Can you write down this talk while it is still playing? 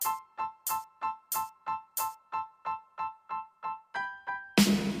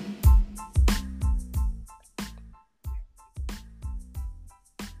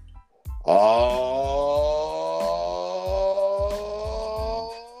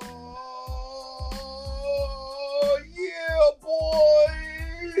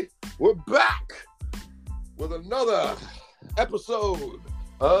back with another episode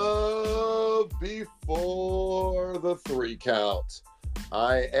of Before the Three Count.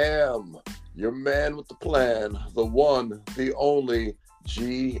 I am your man with the plan, the one, the only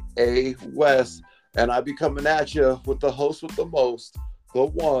G.A. West, and I be coming at you with the host with the most, the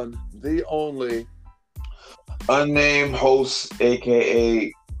one, the only unnamed host,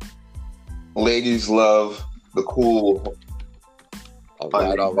 aka Ladies Love the Cool. All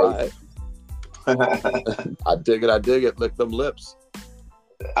right. I dig it. Lick them lips.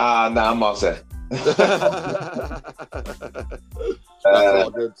 Nah, I'm all set. That's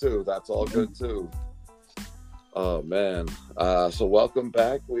all good too. Oh man. So welcome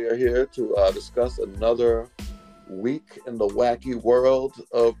back. We are here to discuss another week in the wacky world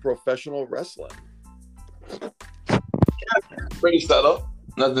of professional wrestling. Pretty subtle.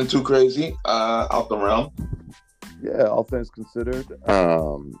 Nothing too crazy. Out the realm. Yeah, all things considered.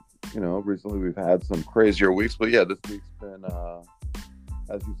 Recently we've had some crazier weeks, but yeah, this week's been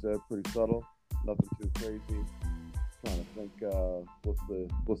as you said, pretty subtle. Nothing too crazy. Trying to think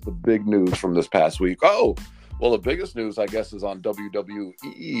what's the big news from this past week. Oh, well, the biggest news, I guess, is on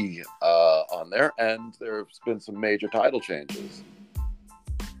WWE on there, and there's been some major title changes.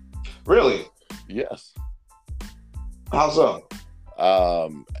 Really? Yes. How so?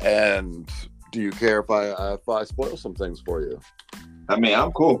 And do you care if I spoil some things for you? I mean,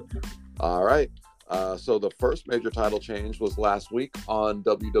 I'm cool. All right. So the first major title change was last week on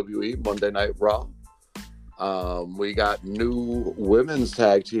WWE Monday Night Raw. We got new women's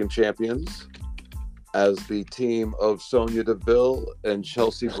tag team champions as the team of Sonya Deville and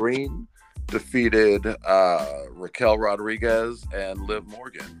Chelsea Green defeated Raquel Rodriguez and Liv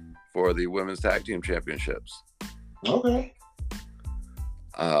Morgan for the women's tag team championships. Okay.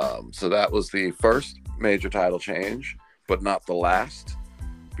 So that was the first major title change, but not the last,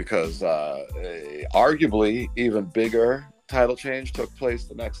 because arguably even bigger title change took place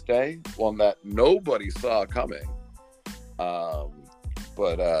the next day, one that nobody saw coming.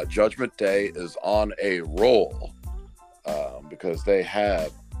 But Judgment Day is on a roll because they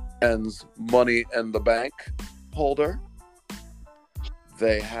have men's Money in the Bank holder.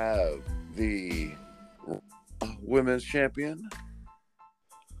 They have the women's champion.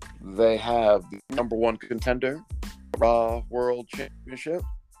 They have the number one contender, Raw World Championship.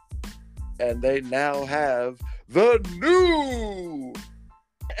 And they now have the new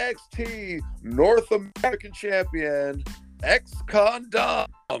NXT North American Champion, Ex-Condom.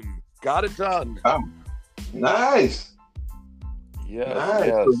 Got it done. Nice. Yes, nice.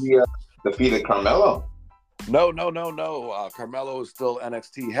 yes. So he defeated Carmelo. No. Carmelo is still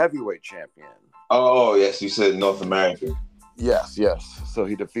NXT Heavyweight Champion. Oh, yes. You said North American. Yes. So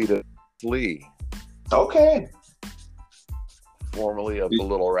he defeated Lee. Okay. Formerly of the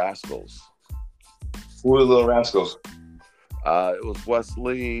Little Rascals. Who are the Little Rascals? It was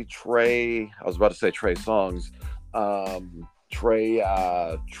Wesley, Trey. I was about to say Trey Songz. Trey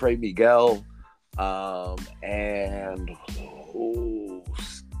Miguel, and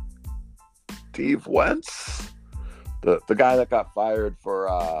Steve Wentz, the guy that got fired for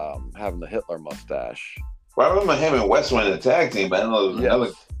having the Hitler mustache. Well, I remember him and West went in the tag team, but I know there was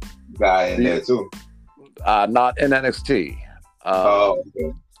another guy in there too. Not in NXT.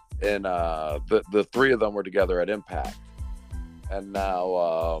 Okay. And the three of them were together at Impact. And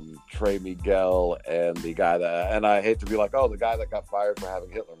now Trey Miguel and the guy that, and I hate to be like, the guy that got fired for having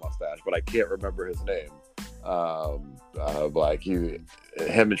Hitler mustache, but I can't remember his name.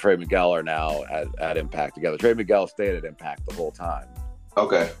 Him and Trey Miguel are now at Impact together. Trey Miguel stayed at Impact the whole time.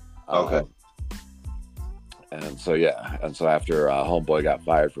 Okay. And so after Homeboy got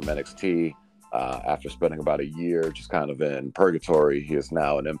fired from NXT, after spending about a year just kind of in purgatory, he is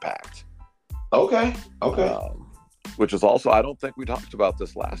now in Impact. Okay. Which is also, I don't think we talked about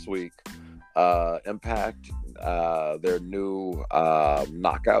this last week. Impact, their new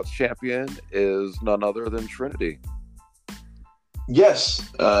Knockouts champion is none other than Trinity.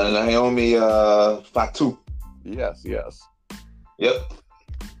 Yes, Naomi Fatu. Yes. Yep.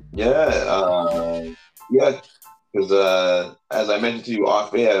 Yeah. Because as I mentioned to you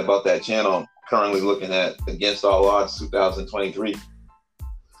off air about that channel, I'm currently looking at Against All Odds 2023,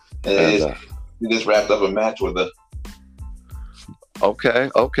 and we just wrapped up a match with her. Okay.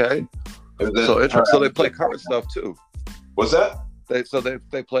 So they play current stuff too. What's that? They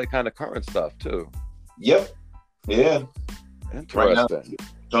play kind of current stuff too. Yep. Yeah. Interesting. Right now,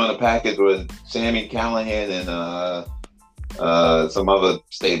 showing a package with Sami Callihan and some other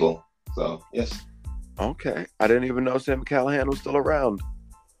stable. So yes. Okay. I didn't even know Sami Callihan was still around.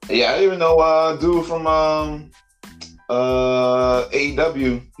 Yeah, I didn't even know dude from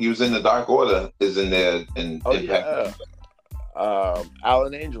AEW. He was in the Dark Order. Is in there in Impact. Yeah.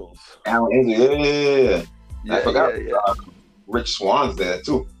 Alan Angels. Alan Angels. Yeah. I forgot. Yeah. Rich Swan's there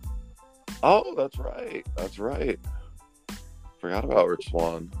too. Oh, that's right. Forgot about Rich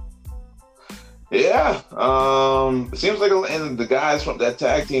Swann. Yeah. It seems like and the guys from that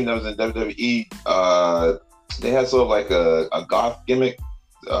tag team that was in WWE, they had sort of like a goth gimmick.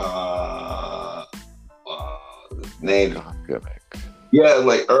 Name. Goth gimmick. Yeah,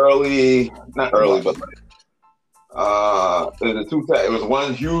 like not early, but like it was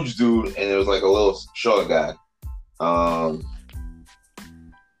one huge dude and it was like a little short guy.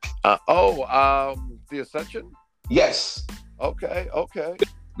 The Ascension? Yes. Okay.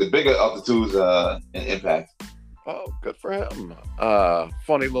 The bigger of the two's in Impact. Oh, good for him.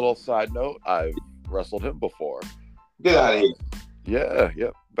 Funny little side note, I've wrestled him before. Get out of here.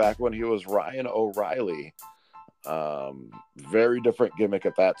 Yeah. Back when he was Ryan O'Reilly. Very different gimmick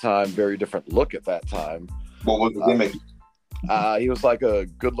at that time, very different look at that time. What was the gimmick? He was like a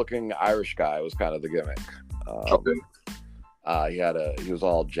good-looking Irish guy, was kind of the gimmick. Okay. He was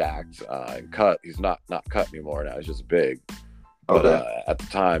all jacked and cut. He's not cut anymore now. He's just big. Okay. But at the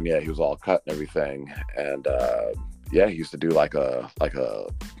time, yeah, he was all cut and everything. And he used to do like a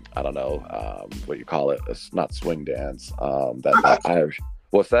I don't know what you call it. It's not swing dance. That Irish.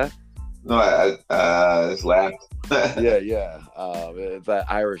 What's that? No, I just laughed. yeah. It's that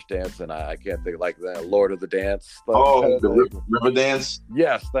Irish dance, and I can't think like the Lord of the Dance. The river dance.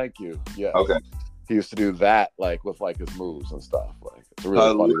 Yes, thank you. Yeah. Okay. He used to do that like with like his moves and stuff. Like it's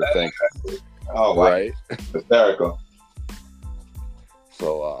really funny to think. Oh, wow. Right. Hysterical.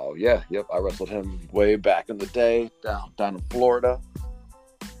 So I wrestled him way back in the day down in Florida.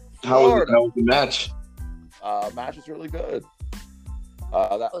 How was the match? Match was really good.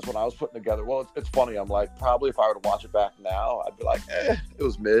 That was when I was putting together. Well, it's funny. I'm like, probably if I were to watch it back now, I'd be like, it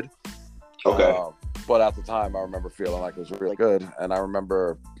was mid. Okay. But at the time, I remember feeling like it was really good. And I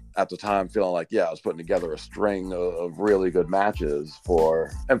remember at the time feeling like, I was putting together a string of really good matches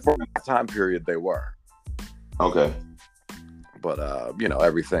for that time period they were. Okay. But,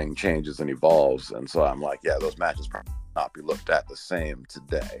 everything changes and evolves. And so I'm like, those matches probably not be looked at the same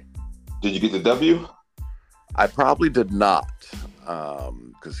today. Did you get the W? I probably did not.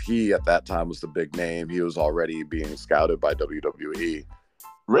 Because he at that time was the big name. He was already being scouted by WWE.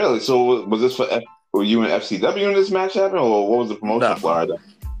 Really? So was this were you in FCW when this match happened, or what was the promotion for it?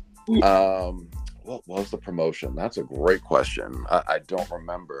 What was the promotion? That's a great question. I don't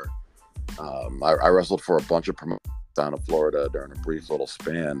remember. I wrestled for a bunch of promotions down in Florida during a brief little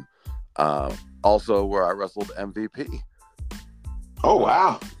span. Also where I wrestled MVP. Oh,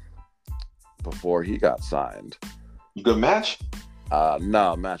 wow. Before he got signed. Good match?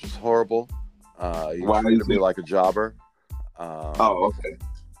 No, match was horrible. He treated me like a jobber. Okay.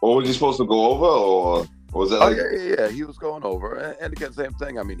 Or was he supposed to go over, or was it yeah, he was going over. And again, same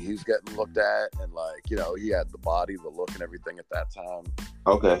thing. I mean, he's getting looked at, and he had the body, the look, and everything at that time.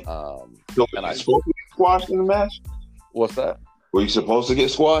 Okay. So were you supposed to get squashed in the match? What's that? Were you supposed to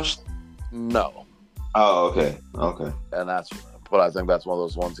get squashed? No. Oh, okay. And but I think that's one of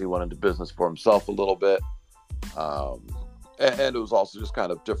those ones he went into business for himself a little bit. And it was also just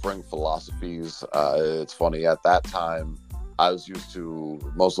kind of differing philosophies. It's funny, at that time, I was used to,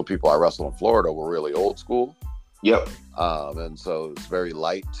 most of the people I wrestled in Florida were really old school. Yep. And so it's very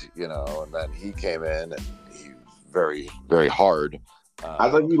light, and then he came in and he was very, very hard.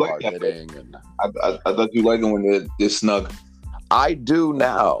 I thought you liked that. And I thought you liked them when they're snug. I do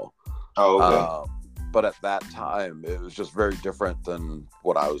now. Oh, okay. But at that time, it was just very different than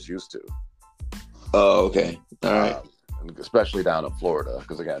what I was used to. Oh, okay. All right. And especially down in Florida,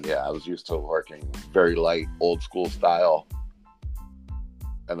 because again, I was used to working very light, old school style.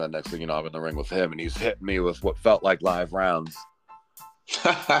 And then next thing you know, I'm in the ring with him, and he's hitting me with what felt like live rounds.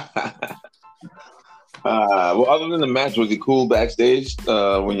 Well, other than the match, was it cool backstage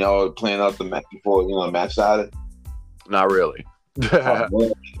when y'all were playing out the match before the match started? Not really.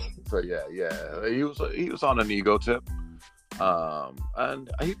 So he was on an ego tip. And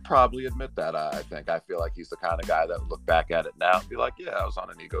he'd probably admit that. I feel like he's the kind of guy that would look back at it now and be like, I was on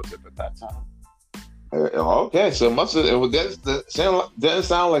an ego tip at that time. Okay, so didn't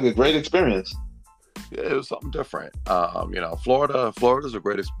sound like a great experience. Yeah, it was something different. Florida's a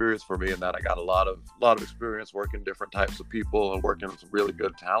great experience for me in that I got a lot of experience working different types of people and working with some really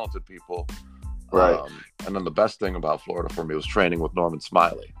good, talented people. Right. And then the best thing about Florida for me was training with Norman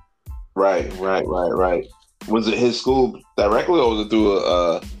Smiley. Right. Was it his school directly, or was it through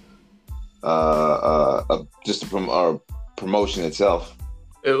a promotion itself?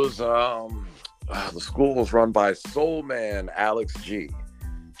 It was the school was run by Soul Man Alex G.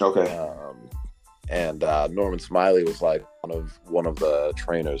 Okay. And Norman Smiley was like one of the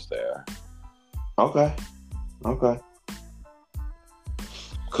trainers there. Okay. Cool.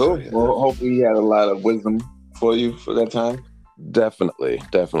 So, yeah. Well, hopefully he had a lot of wisdom for you for that time. Definitely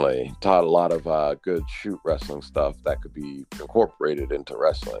taught a lot of good shoot wrestling stuff that could be incorporated into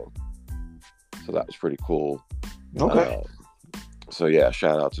wrestling. So that was pretty cool. Okay. So yeah,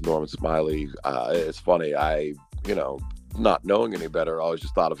 shout out to Norman Smiley. It's funny, not knowing any better, I always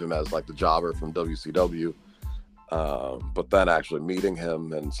just thought of him as like the jobber from WCW. But then actually meeting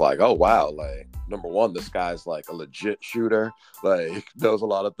him, and it's like, oh wow, like number one, this guy's like a legit shooter, like knows a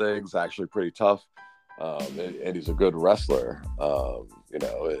lot of things, actually pretty tough. And he's a good wrestler,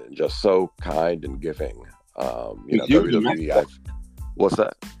 and just so kind and giving. WWE, what's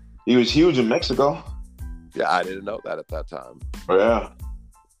that? He was huge in Mexico. Yeah, I didn't know that at that time. Oh, yeah.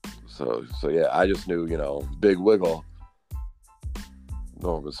 So yeah, I just knew, Big Wiggle,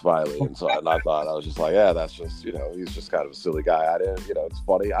 Norman Smiley, and I thought, I was just like, yeah, that's just, he's just kind of a silly guy. I didn't, it's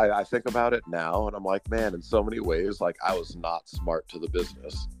funny. I think about it now, and I'm like, man, in so many ways, like I was not smart to the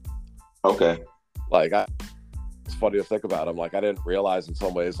business. Okay. Like, it's funny to think about. I'm like, I didn't realize in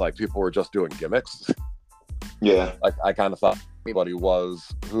some ways, like, people were just doing gimmicks. Yeah. Like, I kind of thought everybody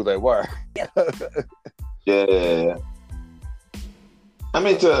was who they were. Yeah. I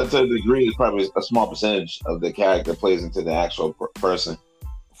mean, to a degree, it's probably a small percentage of the character plays into the actual person.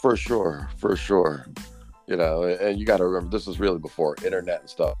 For sure. And you got to remember, this was really before internet and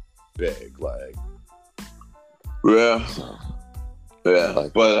stuff big. Like, yeah. So. Yeah,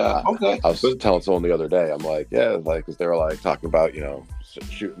 like, but okay. I was telling someone the other day, I'm like, yeah, like, because they were like talking about,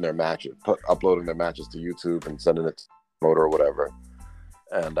 shooting their matches, uploading their matches to YouTube and sending it to promoter or whatever.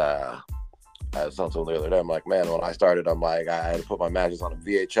 And I was telling someone the other day, I'm like, man, when I started, I'm like, I had to put my matches on a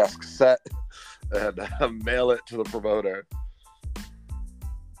VHS cassette and mail it to the promoter.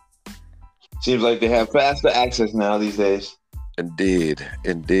 Seems like they have faster access now these days. Indeed.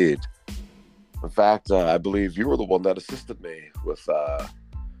 In fact, I believe you were the one that assisted me with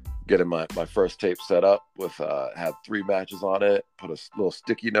getting my first tape set up with had 3 matches on it, put a little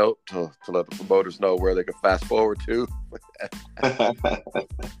sticky note to let the promoters know where they could fast forward to.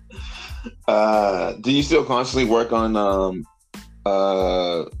 Do you still constantly work on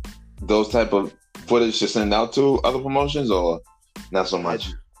those type of footage to send out to other promotions, or not so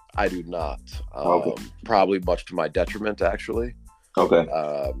much? I do not. Okay. Probably much to my detriment, actually. Okay.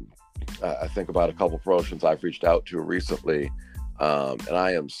 I think about a couple promotions I've reached out to recently, and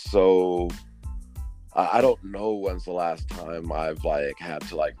I am so... I don't know when's the last time I've had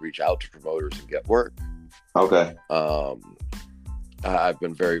to reach out to promoters and get work. Okay. I've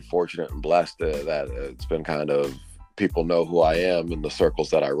been very fortunate and blessed that it's been kind of, people know who I am in the circles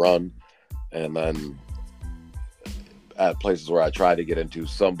that I run, and then at places where I try to get into,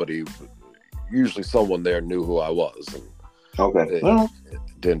 usually someone there knew who I was, and okay, it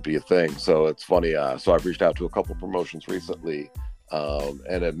didn't be a thing. So it's funny. So I've reached out to a couple promotions recently,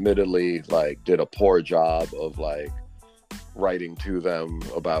 and admittedly, did a poor job of writing to them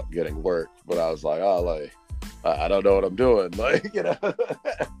about getting work. But I was like, I don't know what I'm doing.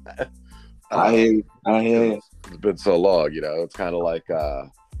 I hear you. It's been so long. It's kind of like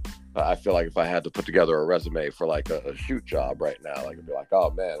I feel like if I had to put together a resume for a shoot job right now, I'd be like, oh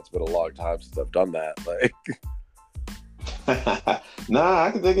man, it's been a long time since I've done that. Nah,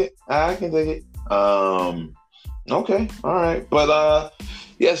 I can dig it. Okay, all right. But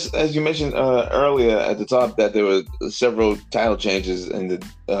yes, as you mentioned earlier at the top, that there were several title changes in the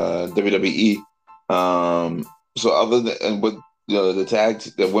WWE. So other than with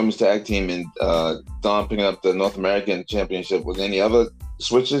the women's tag team and Dawn picking up the North American Championship, was any other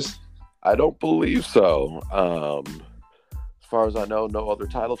switches? I don't believe so. As far as I know, no other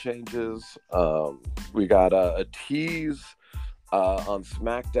title changes. We got a tease on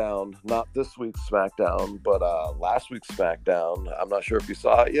SmackDown, not this week's SmackDown, but last week's SmackDown. I'm not sure if you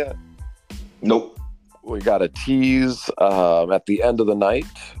saw it yet. Nope. We got a tease at the end of the night.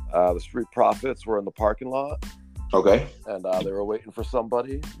 The Street Profits were in the parking lot. Okay. And they were waiting for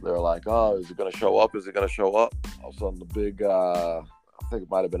somebody. They were like, oh, is it going to show up? Is it going to show up? All of a sudden, the big, I think it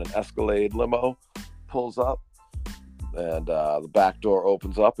might have been an Escalade limo, pulls up. And the back door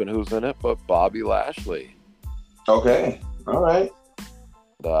opens up, and who's in it but Bobby Lashley. Okay. All right.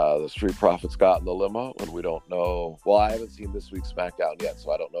 The Street Profits got in the limo, and we don't know. Well, I haven't seen this week's SmackDown yet,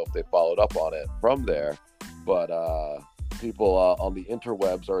 so I don't know if they followed up on it from there. But people on the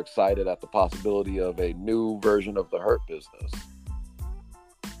interwebs are excited at the possibility of a new version of the Hurt Business.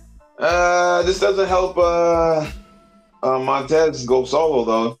 This doesn't help Montez go solo,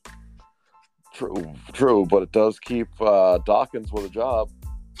 though. True, but it does keep Dawkins with a job.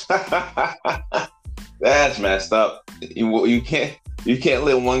 That's messed up. You can't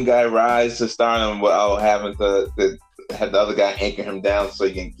let one guy rise to stardom without having to have the other guy anchor him down so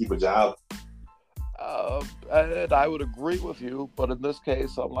you can keep a job. And I would agree with you, but in this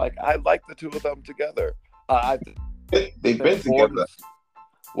case, I'm like, I like the two of them together. They've been together.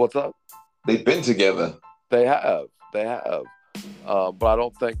 What's up? They've been together. They have. But I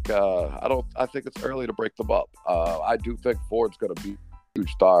don't think. I think it's early to break them up. I do think Ford's going to be a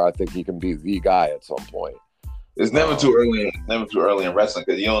huge star. I think he can be the guy at some point. It's never too early. Never too early in wrestling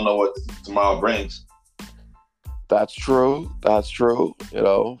because you don't know what tomorrow brings. That's true. You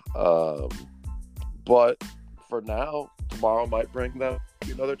know. But for now, tomorrow might bring them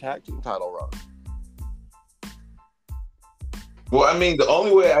another tag team title run. Well, I mean, the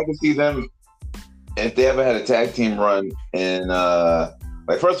only way I can see them, if they ever had a tag team run, and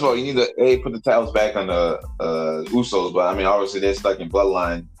like first of all, you need to put the titles back on the Usos, but I mean, obviously they're stuck in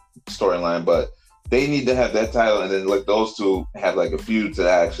Bloodline storyline, but they need to have that title, and then let those two have like a feud to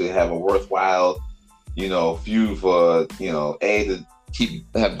actually have a worthwhile, you know, feud for to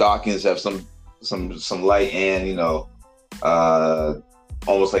have Dawkins have some light and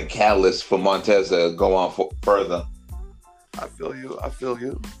almost like catalyst for Montez to go on further. I feel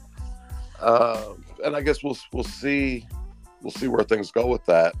you. And I guess we'll see where things go with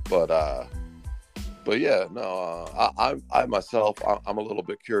that. But yeah, no, I myself, I'm a little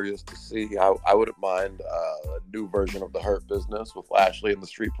bit curious to see. I wouldn't mind a new version of the Hurt Business with Lashley and the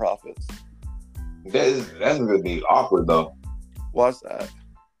Street Profits. That's gonna be awkward though. Why's that?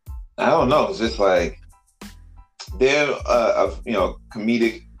 I don't know. It's just like they're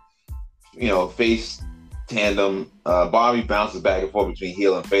comedic, face tandem. Bobby bounces back and forth between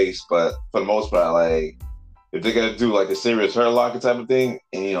heel and face, but for the most part, like if they're gonna do like a serious Hurt Locker type of thing,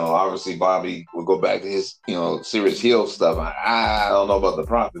 and obviously Bobby will go back to his serious heel stuff. I don't know about the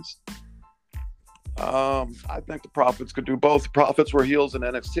Profits. I think the Profits could do both. The Profits were heels in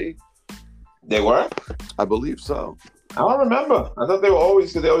NXT. They were? I believe so. I don't remember. I thought they were always,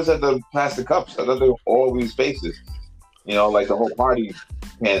 because they always had the plastic cups. I thought they were always faces. Like the whole party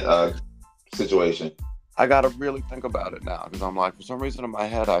situation. I got to really think about it now because I'm like, for some reason in my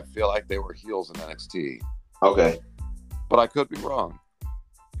head, I feel like they were heels in NXT. Okay. But I could be wrong.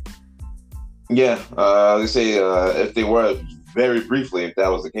 Yeah. They say if they were very briefly, if that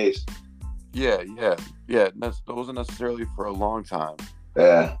was the case. Yeah. That wasn't necessarily for a long time.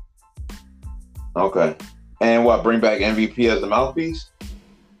 Yeah. Okay. And bring back MVP as the mouthpiece?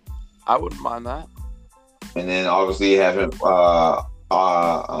 I wouldn't mind that. And then obviously have him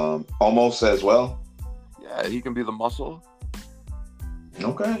almost as well. Yeah, he can be the muscle.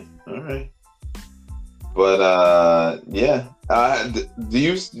 Okay. All right. But yeah. Are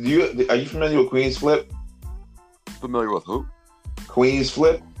you familiar with Queen's Flip? Familiar with who? Queen's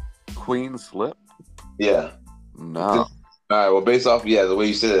Flip? Queen's Flip? Yeah. No. All right. Well, based off the way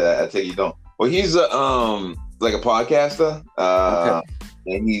you said it, I take you don't. Well, he's like a podcaster, okay.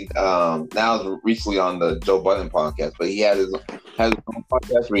 And he now recently on the Joe Budden podcast. But he has his own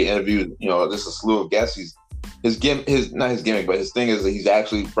podcast where he interviewed just a slew of guests. His not his gimmick, but his thing is that he's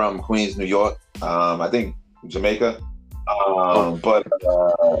actually from Queens, New York. I think Jamaica. But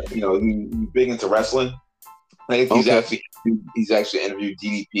he's big into wrestling. He's actually interviewed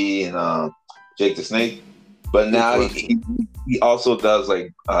DDP and Jake the Snake. But now he also does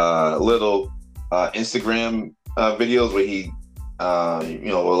like little Instagram videos where he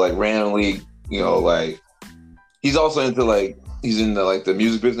will like randomly like he's also into like he's in the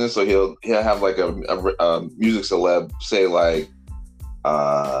music business, so he'll have like a music celeb say like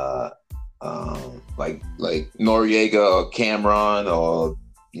Noriega or Cameron or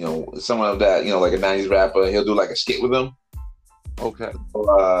someone of that like a 90s rapper. He'll do like a skit with them. Okay.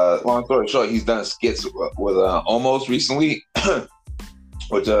 Long story short, he's done skits with Almost recently,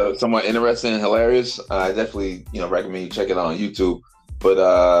 which are somewhat interesting and hilarious. I definitely recommend you check it out on YouTube. But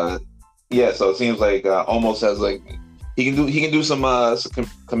so it seems like Almost has like he can do some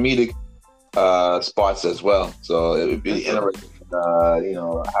comedic spots as well. So it would be interesting. How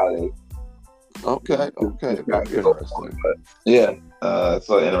they. Okay. Interesting. But yeah, it's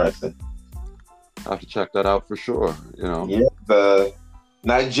so interesting. I have to check that out for sure. Yeah, the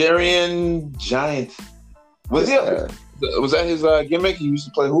Nigerian Giant. Was that his gimmick? He used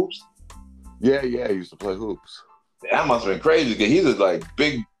to play hoops. Yeah, he used to play hoops. That must have been crazy because he's a like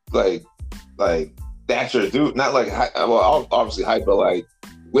big, like stature dude. Not like obviously height, but like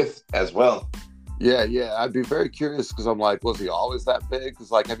width as well. Yeah. I'd be very curious because I'm like, was he always that big? Because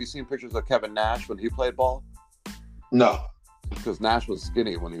like, have you seen pictures of Kevin Nash when he played ball? No. because Nash was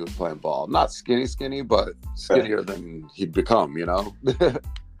skinny when he was playing ball. Not skinny, but skinnier than he'd become, you know?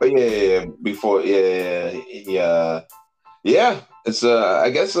 But yeah, before, yeah. It's I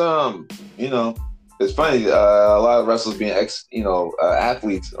guess you know, it's funny. A lot of wrestlers being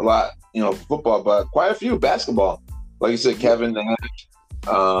athletes. A lot, football, but quite a few basketball. Like you said, Kevin Nash.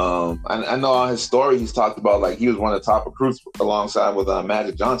 I know on his story he's talked about like he was one of the top recruits alongside with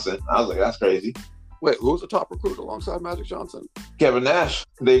Magic Johnson. I was like, that's crazy. Wait, who was the top recruit alongside Magic Johnson? Kevin Nash.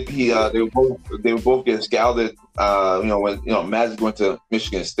 They were both getting scouted. When Magic went to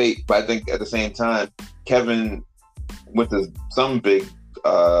Michigan State, but I think at the same time Kevin went to some big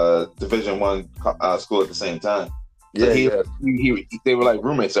Division I school at the same time. So they were like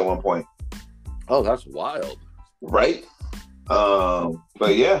roommates at one point. Oh, that's wild, right?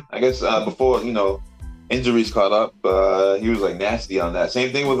 But yeah, I guess before injuries caught up, he was like nasty on that.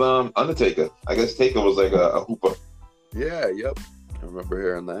 Same thing with Undertaker. I guess Taker was like a hooper. Yeah, yep. I remember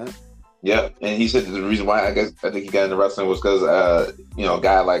hearing that. Yeah, and he said the reason why I think he got into wrestling was because a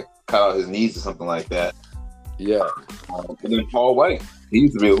guy like cut out his knees or something like that. Yeah. And then Paul White, he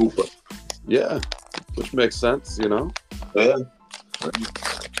used to be a hooper. Yeah, which makes sense, Yeah. So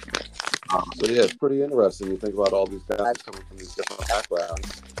yeah, it's pretty interesting. You think about all these guys coming from these different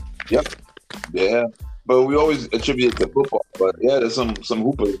backgrounds. Yep. Yeah. But we always attribute it to football. But yeah, there's some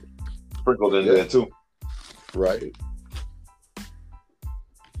hoopers sprinkled in there too. Right.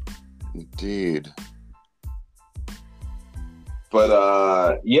 Indeed. But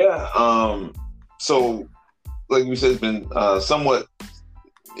so like we said, it's been somewhat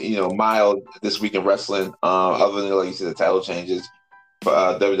mild this week in wrestling, other than like you said, the title changes for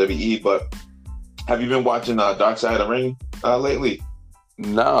WWE. But have you been watching Dark Side of the Ring lately?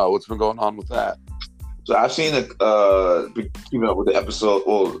 No, what's been going on with that? So I've seen keeping up with the episode.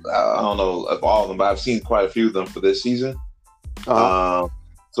 Well, I don't know if all of them, but I've seen quite a few of them for this season. Uh-huh.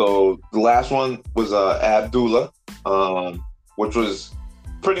 So the last one was Abdullah, which was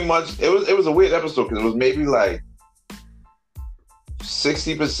pretty much it was a weird episode because it was maybe like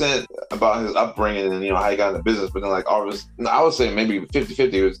 60% about his upbringing and how he got into business, but then like I would say maybe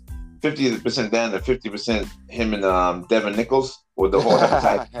 50-50. It was 50% Dan and 50% him and Devin Nichols with the whole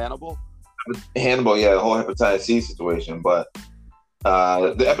hepatitis. Hannibal, yeah, the whole hepatitis C situation. But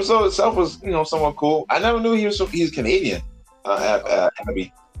the episode itself was somewhat cool. I never knew he's Canadian.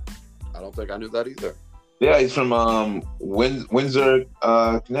 Abby. I don't think I knew that either. Yeah, he's from Windsor,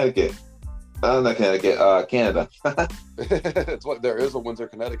 Connecticut. Not Connecticut, Canada. It's what there is a Windsor,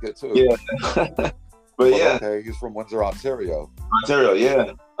 Connecticut too. Yeah, but yeah, okay, he's from Windsor, Ontario. Ontario,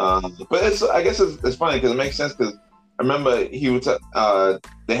 yeah. But I guess it's funny because it makes sense because I remember he was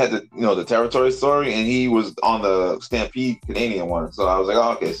they had the territory story and he was on the Stampede Canadian one. So I was like,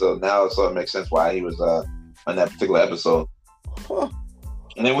 oh, okay, so now it sort of makes sense why he was on that particular episode. Huh.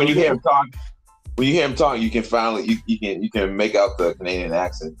 And then when you hear him talk, you can finally you can make out the Canadian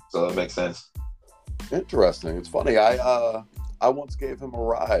accent, so it makes sense. Interesting. It's funny. I once gave him a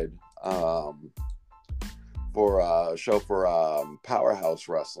ride for a show for Powerhouse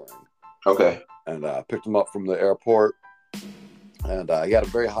Wrestling. Okay. And picked him up from the airport, and he had a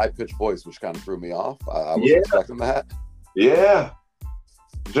very high pitched voice, which kind of threw me off. I wasn't expecting that. Yeah.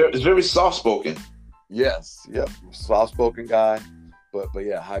 It's very soft spoken. Yes. Yep. Soft spoken guy. But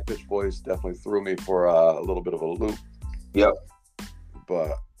yeah, high pitched voice definitely threw me for a little bit of a loop. Yep.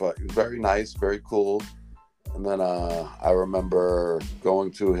 But very nice, very cool. And then I remember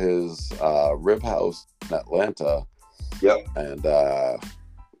going to his rib house in Atlanta. Yep. And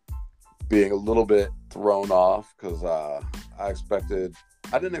being a little bit thrown off because I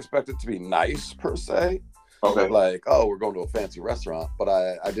didn't expect it to be nice per se. Okay. Like, oh, we're going to a fancy restaurant, but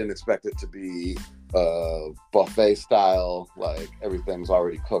I didn't expect it to be buffet style, like everything's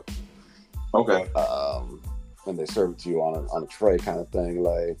already cooked. Okay. And they serve it to you on a tray kind of thing,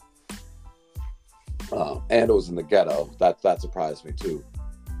 like. And it was in the ghetto. That surprised me too.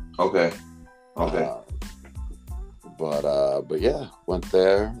 Okay. But yeah, went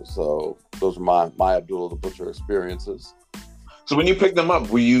there. So those are my Abdullah the Butcher experiences. So when you picked them up,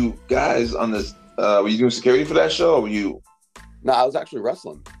 were you guys on this? Were you doing security for that show, or were you? No, I was actually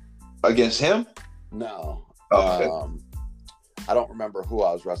wrestling against him. No. Okay. I don't remember who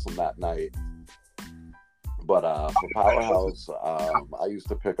I was wrestling that night. But for Powerhouse, I used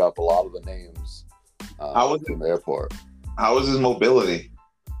to pick up a lot of the names from the airport. How was his mobility?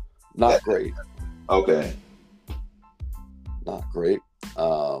 Not great. Okay. Not great.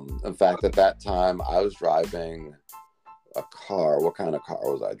 In fact, at that time, I was driving a car. What kind of car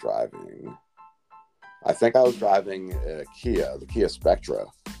was I driving? I think I was driving a Kia, the Kia Spectra.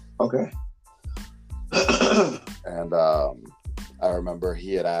 Okay. And I remember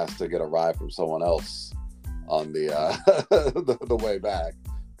he had asked to get a ride from someone else on the the way back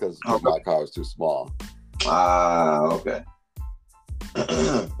because my car was too small. Okay.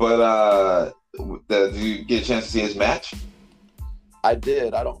 But did you get a chance to see his match? I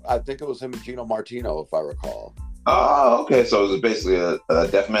did. I think it was him and Gino Martino, if I recall. Oh, okay. So it was basically a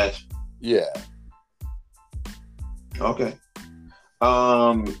death match. Yeah. Okay.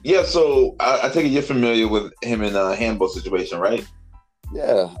 Yeah. So I take it you're familiar with him in a Hannibal situation, right?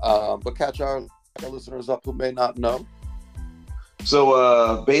 Yeah. But catch our listeners up who may not know.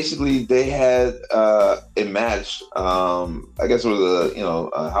 So basically, they had a match. I guess it was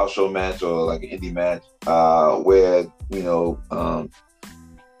a house show match or like an indie match where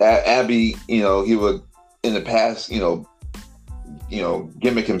Abby, he would in the past,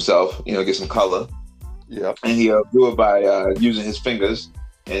 gimmick himself, get some color. Yeah. And he'll do it by using his fingers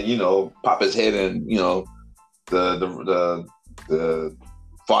and pop his head and the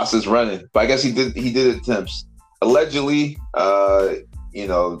faucet's running. But I guess he did attempts. Allegedly, the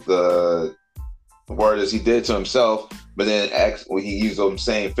word is he did it to himself, but then he used those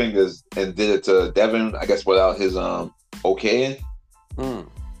same fingers and did it to Devin, I guess, without his okaying.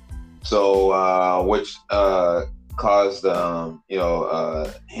 So, which caused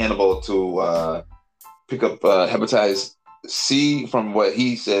Hannibal to pick up hepatitis C from what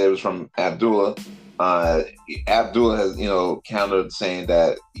he said it was from Abdullah. Abdullah has, countered saying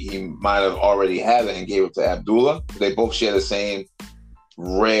that he might have already had it and gave it to Abdullah. They both share the same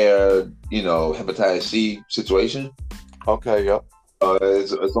rare, hepatitis C situation. Okay, yep.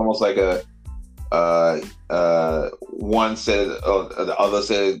 It's almost like one said, the other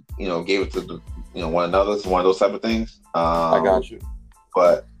said, gave it to one another. It's one of those type of things. I got you.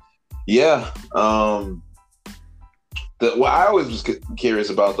 But yeah, what I always was curious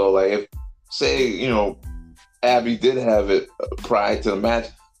about though, like if say, Abby did have it prior to the match,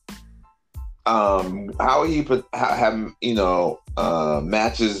 how he have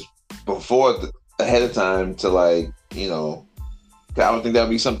matches before ahead of time to like, I don't think that'd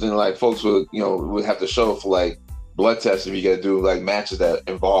be something like folks would have to show for like blood tests if you got to do like matches that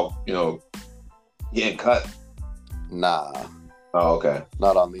involve, getting cut. Nah. Oh, okay.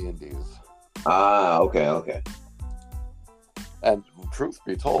 Not on the indies. Okay. And truth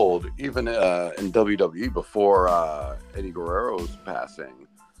be told, even in WWE before Eddie Guerrero's passing,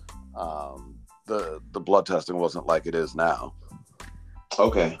 the blood testing wasn't like it is now.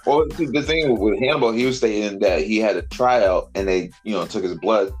 Okay. Well, the thing with Hannibal, he was stating that he had a tryout and they, took his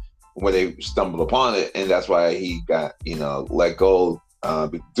blood when they stumbled upon it, and that's why he got, let go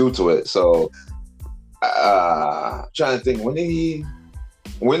due to it. So, I'm trying to think,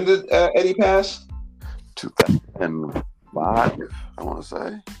 when did Eddie pass? 2005, I want to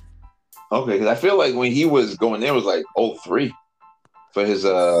say. Okay, because I feel like when he was going there, it was like 2003 for his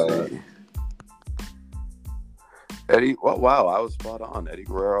Eddie. Well, wow, I was spot on. Eddie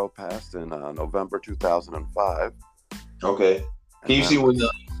Guerrero passed in November 2005. Okay. Can you see when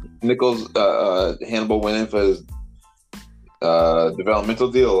Nichols Hannibal went in for his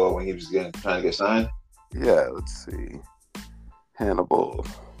developmental deal, or when he was trying to get signed? Yeah, let's see. Hannibal,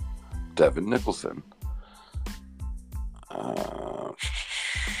 Devin Nicholson.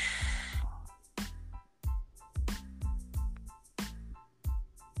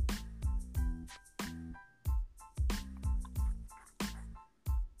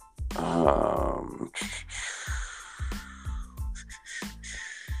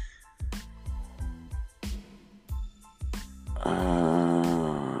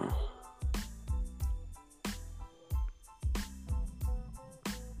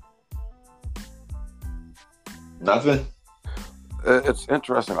 Nothing. It's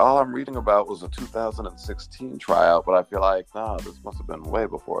interesting. All I'm reading about was a 2016 tryout, but I feel like, this must have been way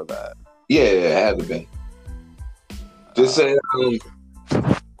before that. Yeah, it had to be. Just say,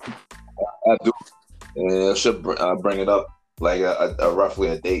 I do, and it should bring it up like a roughly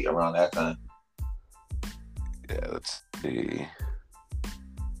a date around that time. Yeah, let's see.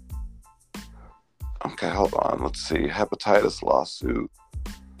 Okay, hold on. Let's see. Hepatitis lawsuit.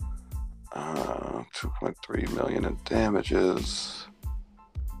 2.3 million in damages.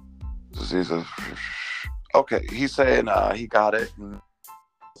 Disease. Okay, he's saying he got it in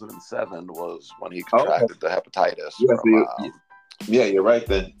 2007 was when he contracted the hepatitis. Yeah, you're right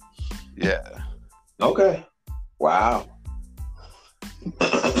then. Yeah. Okay. Wow.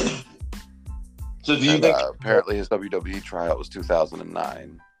 So do you think apparently his WWE tryout was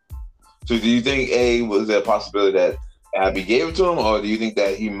 2009? So do you think was there a possibility that Abby gave it to him, or do you think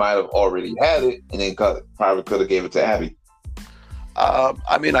that he might have already had it and then probably could have gave it to Abby?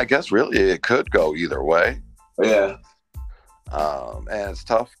 I mean, I guess really it could go either way. Yeah. And it's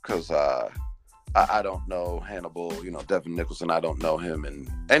tough because I don't know Hannibal, Devin Nicholson. I don't know him in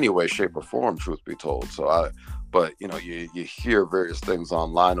any way, shape, or form, truth be told. But you hear various things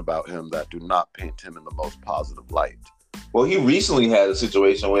online about him that do not paint him in the most positive light. Well, he recently had a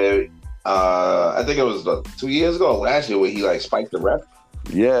situation where I think it was 2 years ago, or last year, where he like spiked the ref.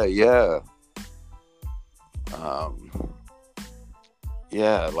 Yeah.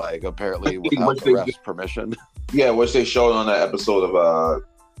 Yeah, like apparently without the ref's permission. Yeah, which they showed on that episode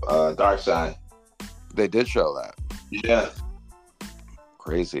of Dark Side. They did show that. Yeah.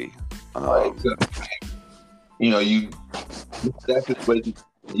 Crazy. Right. So, that's the way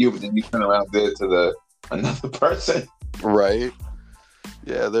but then you turn around there to another person. Right.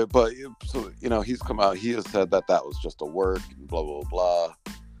 Yeah, but so he's come out. He has said that was just a work and blah blah blah.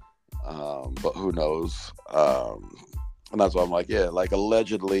 But who knows? And that's why I'm like, yeah, like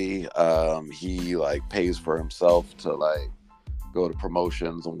allegedly, he like pays for himself to like go to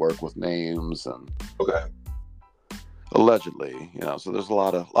promotions and work with names and okay. Allegedly, so there's a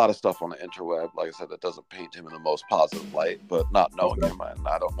lot of stuff on the interweb, like I said, that doesn't paint him in the most positive light. But not knowing him, and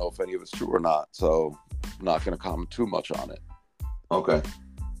I don't know if any of it's true or not, so I'm not going to comment too much on it. Okay.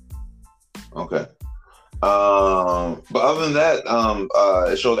 But other than that,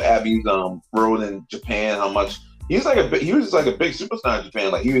 it showed Abby's road in Japan. How much he was like a big superstar in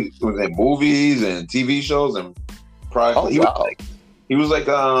Japan. Like he was in movies and TV shows and prior. Oh, wow. He was like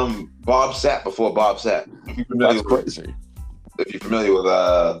Bob Sapp before Bob Sapp. That's crazy. If you're familiar with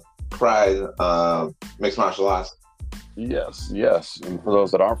Pride mixed martial arts. Yes. And for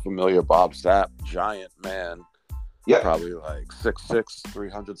those that aren't familiar, Bob Sapp, giant man. Yeah. Probably like 6'6",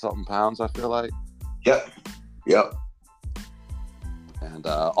 300 something pounds, I feel like. Yep. And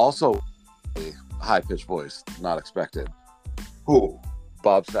also a high pitched voice, not expected. Who?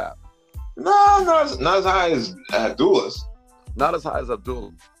 Bob Sapp. No, not as high as Abdullah's. Not as high as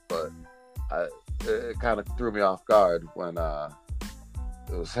Abdullah, but it kind of threw me off guard when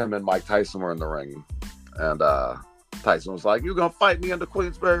it was him and Mike Tyson were in the ring, and Tyson was like, "You gonna fight me under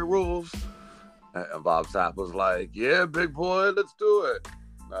Queensberry rules?" And Bob Sapp was like, "Yeah, big boy, let's do it."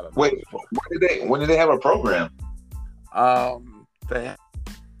 Wait, when did they have a program? They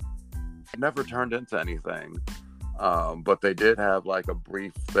never turned into anything. But they did have like a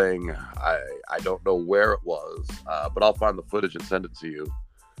brief thing. I don't know where it was, but I'll find the footage and send it to you.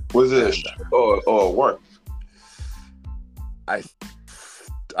 Was it or work? I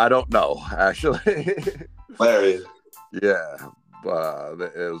don't know, actually. Hilarious. Yeah, it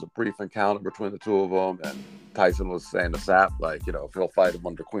was a brief encounter between the two of them, and Tyson was saying to Sapp, like, if he'll fight him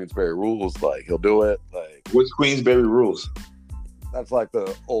under Queensberry rules, like he'll do it. Like, what's Queensberry rules? That's like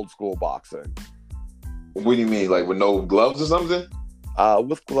the old school boxing. What do you mean, like with no gloves or something?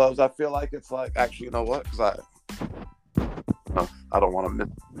 With gloves, I feel like it's like, actually, you know what? Because I don't want to miss,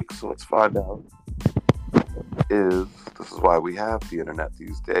 so let's find out. This is why we have the internet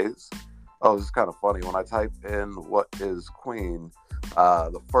these days. Oh, this is kind of funny. When I type in what is Queen,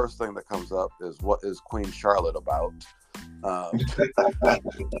 the first thing that comes up is what is Queen Charlotte about?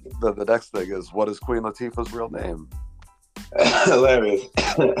 The next thing is what is Queen Latifah's real name? Hilarious.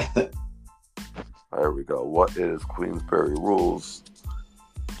 There we go. What is Queensberry rules?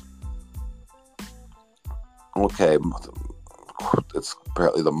 Okay, it's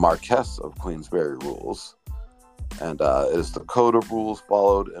apparently the Marquess of Queensberry rules, and it is the code of rules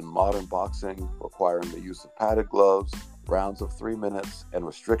followed in modern boxing, requiring the use of padded gloves, rounds of 3 minutes, and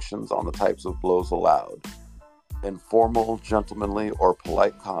restrictions on the types of blows allowed. Informal, gentlemanly, or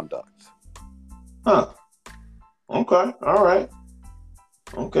polite conduct. Huh. Okay. All right.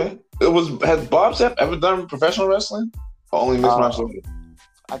 Okay. Has Bob Sapp ever done professional wrestling? Or only mixed martial arts?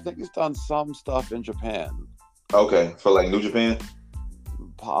 I think he's done some stuff in Japan. Okay, for like New Japan?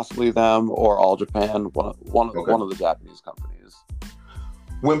 Possibly them or All Japan, one of the Japanese companies.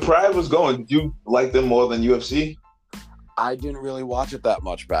 When Pride was going, did you like them more than UFC? I didn't really watch it that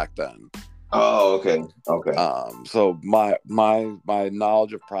much back then. Oh, okay. So my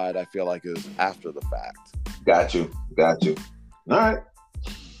knowledge of Pride, I feel like, is after the fact. Got you. All right.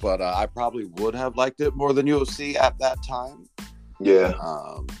 But I probably would have liked it more than UFC at that time. Yeah.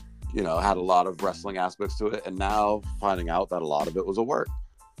 Had a lot of wrestling aspects to it, and now finding out that a lot of it was a work.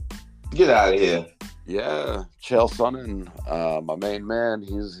 Get out of here. Yeah, Chael Sonnen, my main man,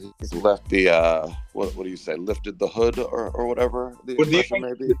 he's left the what do you say, lifted the hood or whatever the expression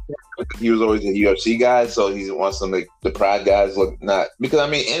may be. He was always a UFC guy, so he wants to make the Pride guys look not, because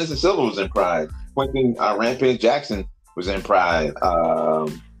Anderson Silva was in Pride. Quentin Rampage Jackson was in Pride.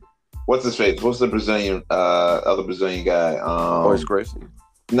 What's his face? What's the Brazilian other Brazilian guy? Royce Gracie.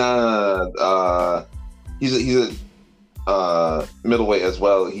 Nah. He's a middleweight as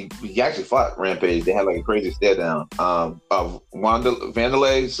well. He actually fought Rampage. They had like a crazy stare down. Of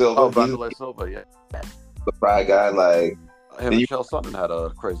Wanderlei Silva. Oh, Wanderlei Silva, yeah. The fried guy, like him and Chael Sonnen had a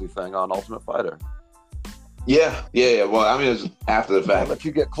crazy thing on Ultimate Fighter. Yeah. Well, I mean, it was after the fact. Let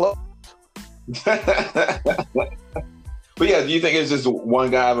you get close. But yeah, do you think it's just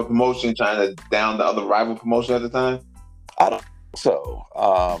one guy of a promotion trying to down the other rival promotion at the time? I don't think so.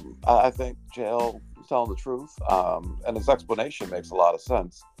 I think Chael is telling the truth, and his explanation makes a lot of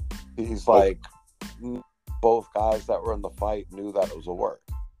sense. He's like, both guys that were in the fight knew that it was a work.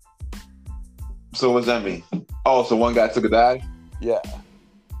 So what does that mean? Oh, so one guy took a dive? Yeah.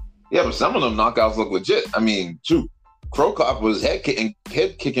 Yeah, but some of them knockouts look legit. I mean, shoot, Cro Cop was head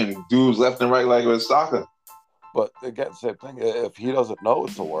kicking dudes left and right like it was soccer. But again, same thing. If he doesn't know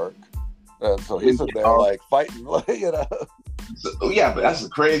it's a work, and so he's in there like fighting, you know. So, yeah, but that's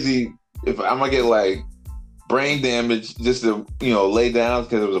crazy. If I'm gonna get like brain damage just to lay down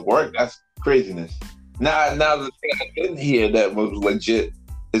because it was a work, that's craziness. Now the thing I didn't hear that was legit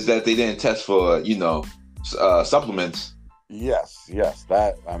is that they didn't test for supplements. Yes,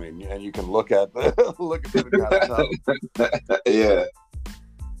 that, I mean, and you can look at the kind of yeah.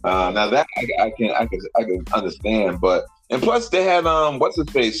 Now that I can understand, but and plus they had what's his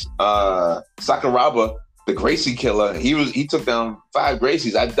face Sakuraba, the Gracie killer. He took down 5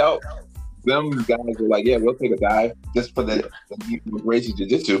 Gracies. I doubt them guys were like, yeah, we'll take a dive just for the Gracie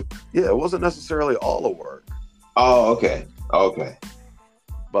jiu-jitsu. Yeah, it wasn't necessarily all a work. Oh, okay.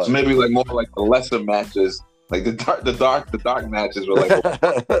 But so maybe like more like the lesser matches, like the dark matches were like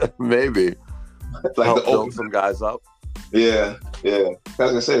maybe like help build some guys up. Yeah. I was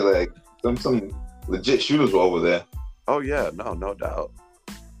gonna say like some legit shooters were over there. Oh yeah, no doubt.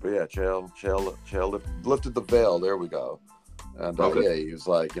 But yeah, Chael lifted the veil. There we go. And yeah, he was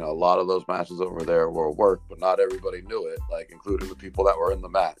like, a lot of those matches over there were work, but not everybody knew it, like including the people that were in the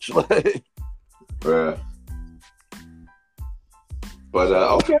match. Yeah. But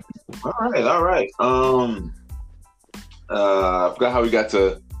okay, all right. I forgot how we got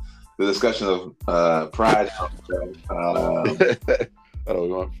to the discussion of Pride. We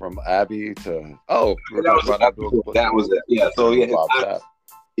went from Abby to that was it. Yeah. So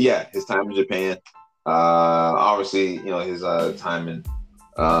yeah, his time in Japan. Obviously, his time in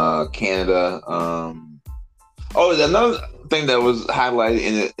Canada. There's another thing that was highlighted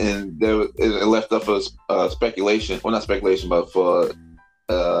in it, and it left up for speculation. Well, not speculation, but for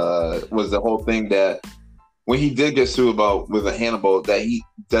was the whole thing that when he did get sued with a Hannibal, that he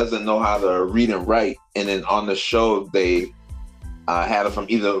doesn't know how to read and write, and then on the show they had it from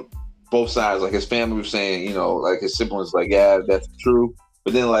both sides. Like his family was saying, like his siblings, like, yeah, that's true.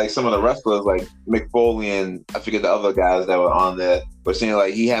 But then like some of the wrestlers, like Mick Foley and I forget the other guys that were on there, were saying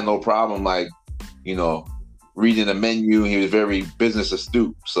like he had no problem, like, reading the menu. He was very business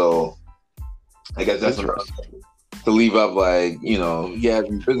astute. So I guess that's to leave up, like, he had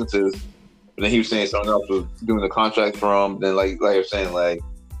businesses, but then he was saying someone else was doing the contract for him. Then like I was saying, like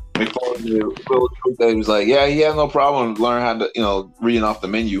Mick Foley was like, yeah, he had no problem learning how to, reading off the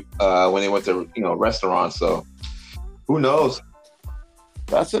menu when they went to, restaurants. So who knows?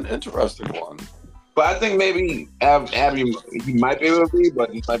 That's an interesting one. But I think maybe Abby, he might be able to read,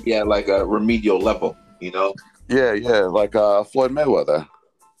 but he might be at like a remedial level, Yeah, like Floyd Mayweather.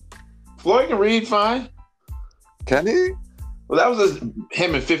 Floyd can read fine. Can he? Well, that was just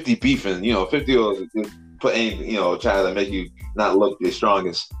him and 50 beefing. 50 was just putting, trying to make you not look the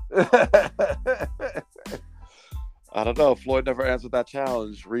strongest. I don't know. Floyd never answered that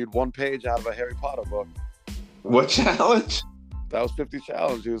challenge. Read one page out of a Harry Potter book. What challenge? That was 50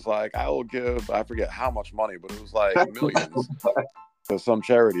 challenge. He was like, I will give, I forget how much money, but it was like millions to some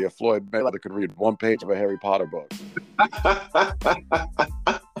charity if Floyd Mayweather could read one page of a Harry Potter book.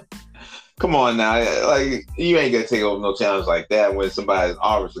 Come on now. Like, you ain't going to take over no challenge like that when somebody's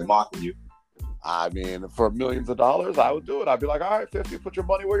obviously mocking you. I mean, for millions of dollars, I would do it. I'd be like, all right, 50, put your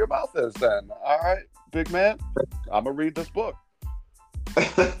money where your mouth is then. All right, big man, I'm going to read this book.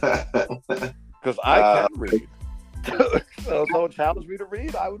 Because I can read. So if someone challenged me to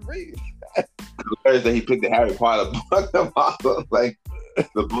read, I would read. That he picked the Harry Potter book. Like,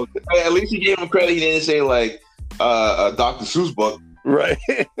 the book. At least he gave him credit. He didn't say, like, a Dr. Seuss book. Right.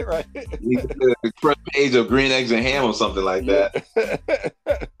 He said the first page of Green Eggs and Ham or something like that.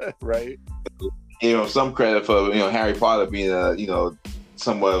 Right. Gave him some credit for, Harry Potter being a,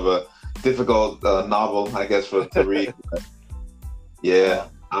 somewhat of a difficult novel, I guess, to read. Yeah.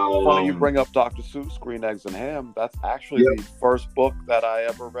 Funny you bring up Dr. Seuss, Green Eggs and Ham. That's actually the first book that I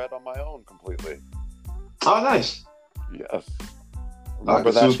ever read on my own completely. Oh, nice. Yes. Remember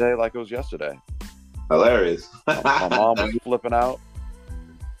Dr. that Seuss day like it was yesterday. Hilarious. My mom was flipping out.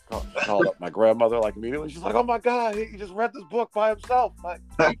 She called up my grandmother like immediately. She's like, "Oh my God, he just read this book by himself. Like,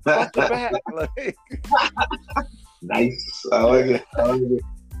 front to back." Like, Nice. I like it.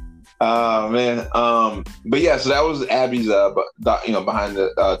 Oh man. But yeah, so that was Abby's behind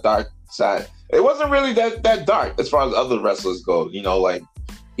the dark side. It wasn't really that dark as far as other wrestlers go. Like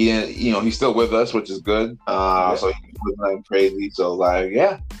he didn't, he's still with us, which is good. So he was nothing crazy. So like,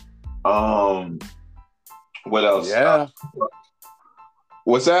 yeah. What else? Yeah.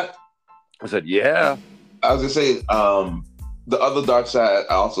 What's that? I said, yeah. I was gonna say, the other dark side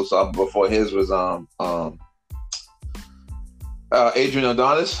I also saw before his was Adrian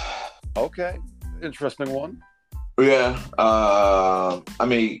Adonis. Okay, interesting one. Yeah, because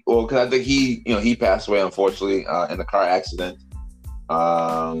I think he passed away unfortunately in a car accident.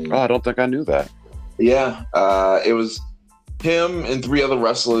 I don't think I knew that. Yeah, it was him and 3 other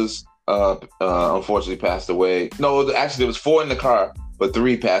wrestlers. Unfortunately, passed away. No, actually, there was 4 in the car, but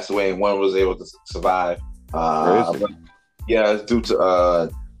 3 passed away, and 1 was able to survive. But, yeah, it's due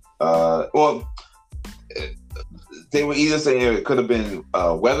to they were either saying it could have been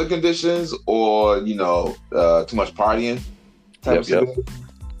weather conditions or too much partying. Yep.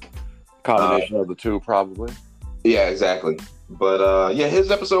 Combination of the two, probably. Yeah, exactly. But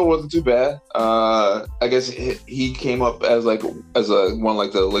his episode wasn't too bad. I guess he came up as one of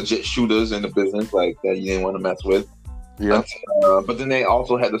the legit shooters in the business, like that you didn't want to mess with. Yeah. But then they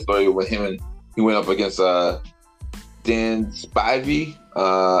also had the story with him, and he went up against Dan Spivey.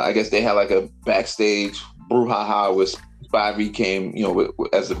 I guess they had like a backstage brouhaha with Spivey came,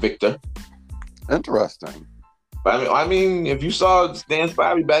 as the victor. Interesting. But I mean, if you saw Dan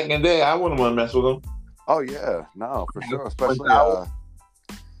Spivey back in the day, I wouldn't want to mess with him. Oh yeah, no, for sure. Especially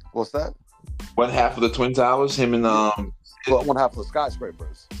what's that? One half of the Twin Towers, him and one half of the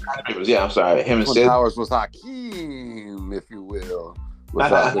skyscrapers. Yeah, I'm sorry. Him and Twin Sid. Towers was Hakeem, if you will,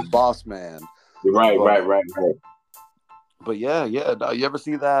 was the boss man. Right. But yeah. No, you ever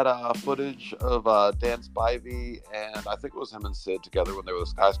see that footage of Dan Spivey and I think it was him and Sid together when they were the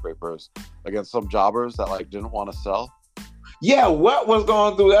skyscrapers against some jobbers that like didn't want to sell? Yeah, what was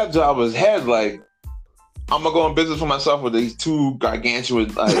going through that jobber's head? Like, I'm gonna go in business for myself with these 2 gargantuan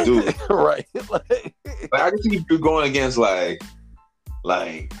dudes. Right. Like, I can see you going against like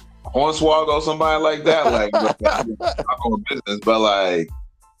Hornswoggle or somebody like that. Like, I'm going business, but like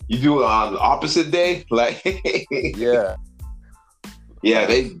you do it on the opposite day, like yeah. Yeah,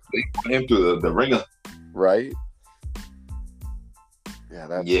 they put him through the ringer. Right. Yeah,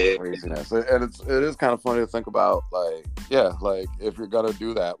 that's craziness. And it is kind of funny to think about, like, like if you're gonna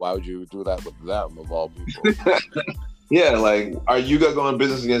do that, why would you do that with them of all people? Yeah, like, are you gonna go in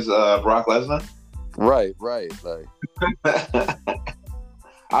business against Brock Lesnar? Right. Like,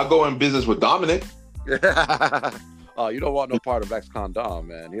 I'll go in business with Dominic. Oh, you don't want no part of ex-con Dom,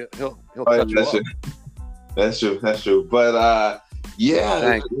 man. He'll cut you up. That's true. But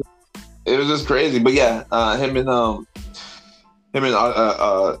it was just crazy. But yeah, him and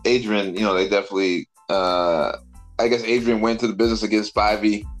Adrian, they definitely. I guess Adrian went to the business against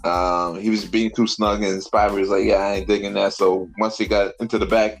Spivey. He was being too snug, and Spivey was like, "Yeah, I ain't digging that." So once he got into the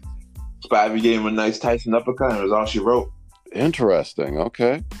back, Spivey gave him a nice Tyson uppercut, and it was all she wrote. Interesting.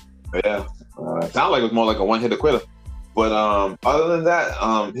 Okay. Yeah, it sounded like it was more like a one-hitter quitter. But other than that,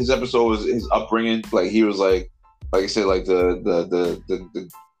 his episode was his upbringing. Like he was like I said, like the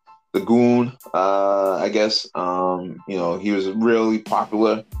goon. I guess he was really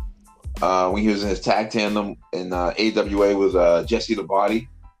popular when he was in his tag tandem in AWA with Jesse the Body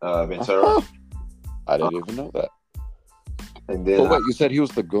Ventura. I didn't even know that. And then, wait, you said he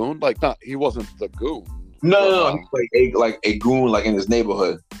was the goon? Like, he wasn't the goon. No, he's like a goon, like in his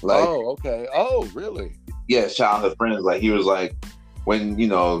neighborhood. Like, oh, okay. Oh, really? Yeah, childhood friends. Like he was like when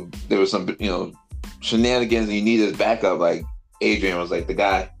there was some shenanigans and you needed backup. Like Adrian was like the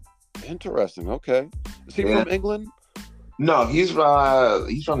guy. Interesting. Okay. Is he from England? No, he's from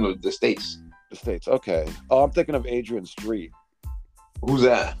the States. The States. Okay. Oh, I'm thinking of Adrian Street. Who's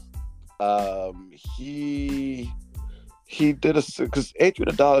that? He did because Adrian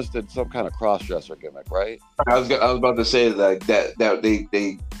Adonis did some kind of cross-dresser gimmick, right? I was about to say like that they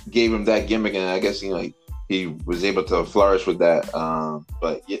gave him that gimmick, and I guess he was able to flourish with that.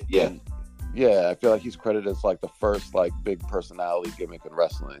 But yeah. Yeah, I feel like he's credited as like the first like big personality gimmick in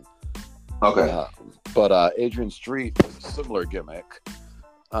wrestling. Okay. But Adrian Street was a similar gimmick.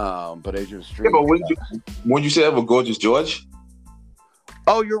 But Adrian Street. Yeah, but when you say that with Gorgeous George?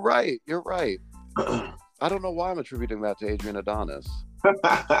 Oh, you're right. I don't know why I'm attributing that to Adrian Adonis.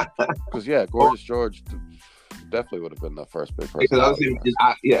 Because Gorgeous George definitely would have been the first big Because I was personality.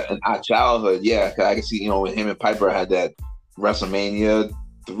 in our childhood, yeah. 'Cause I can see, when him and Piper had that WrestleMania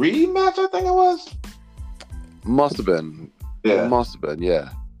 3 match, I think it was. Must have been. Yeah. Must have been, yeah.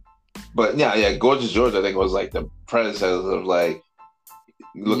 But yeah, Gorgeous George, I think, was like the predecessor of like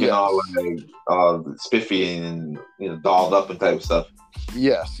looking all like spiffy and dolled up and type of stuff.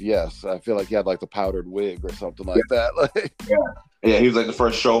 Yes. I feel like he had like the powdered wig or something like that. Like, yeah, he was like the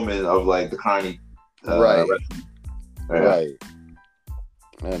first showman of like the Carney. Right. Yeah. Right.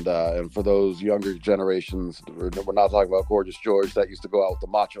 And for those younger generations, we're not talking about Gorgeous George that used to go out with the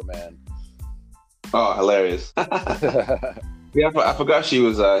Macho Man. Oh, hilarious! Yeah, I forgot she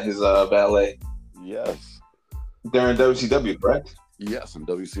was his valet. Yes. During WCW, correct? Yes, in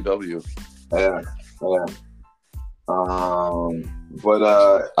WCW. Yeah. But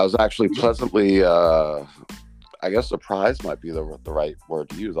I was actually pleasantly, I guess surprised might be the right word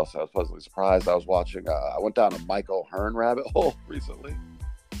to use. Also, I was pleasantly surprised. I was watching. I went down a Mike O'Hearn rabbit hole recently.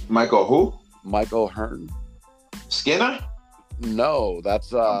 Michael who? Mike O'Hearn. Skinner? No,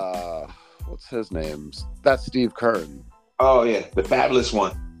 that's what's his name? That's Steve Kern. Oh yeah, the fabulous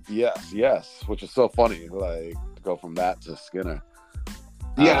one. Yes, which is so funny. Like to go from that to Skinner.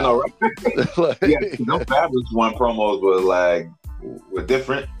 Yeah, I know, right? Like, yeah, the fabulous one promos were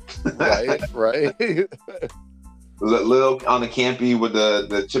different. right. Was a little on the campy with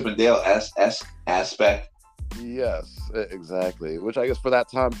the Chip and Dale aspect. Yes, exactly. Which I guess for that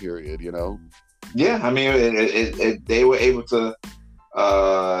time period, Yeah, I mean, they were able to,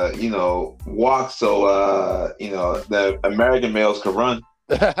 walk so the American males could run.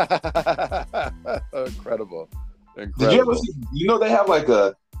 Incredible. Did you ever see? They have like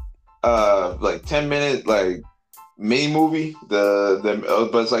a 10-minute like mini movie. But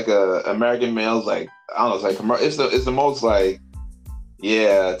it's like a American males like I don't know. It's like it's the most like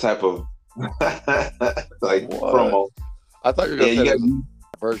type of like promo. I thought you were gonna say a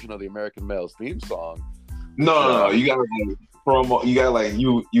version of the American Males theme song. No. You gotta like promo. You gotta like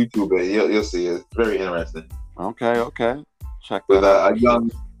YouTube it. You'll see it. It's very interesting. Okay. Check that with out. A young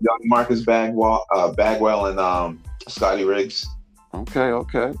Marcus Bagwell and Scotty Riggs.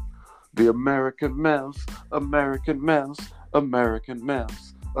 Okay. The American Males.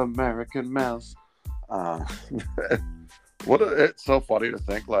 It's so funny to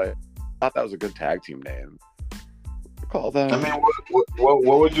think like I thought that was a good tag team name. Call them. I mean,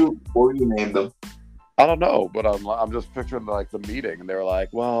 what would you name them? I don't know, but I'm just picturing like the meeting, and they're like,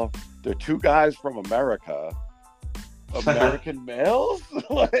 "Well, they're two guys from America, American Males."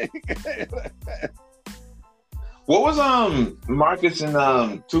 Like, what was Marcus and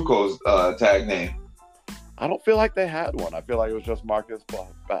Tuco's tag name? I don't feel like they had one. I feel like it was just Marcus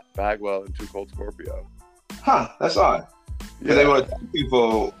Bagwell and Tuco Scorpio. Huh? That's odd. Because they were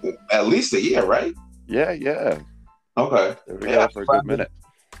for at least a year, right? Yeah. Okay. They were together for a good minute.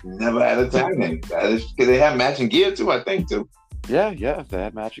 Never had a tag name. Because they have matching gear too, I think too. Yeah, they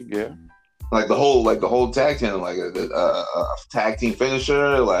had matching gear. Like the whole tag team, like a tag team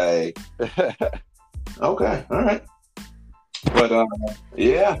finisher, like. Okay, all right. But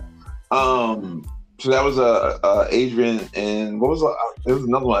yeah. So that was Adrian, and what was there was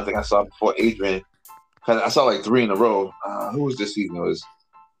another one I think I saw before Adrian. I saw like 3 in a row. Who was this season? It was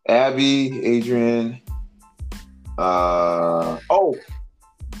Abby, Adrian. Back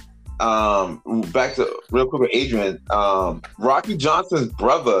to real quick with Adrian. Rocky Johnson's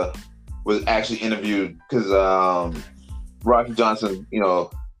brother was actually interviewed because Rocky Johnson,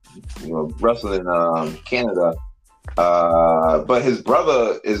 wrestled in Canada. But his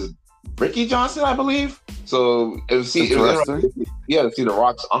brother is Ricky Johnson, I believe. So it was interesting. Yeah, to see The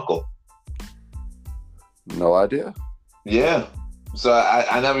Rock's uncle. No idea. Yeah. So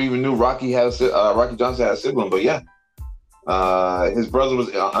I never even knew Rocky Johnson had a sibling, but yeah. His brother was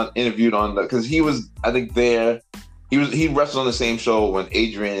interviewed on because he was, I think, there. He wrestled on the same show when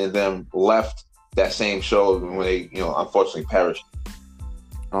Adrian and them left that same show when they, unfortunately perished.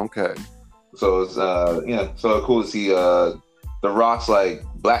 Okay. So it's so cool to see The Rock's like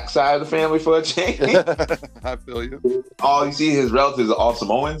black side of the family for a change. I feel you. All you see his relatives are all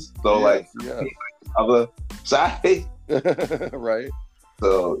Samoans, so other side. Right.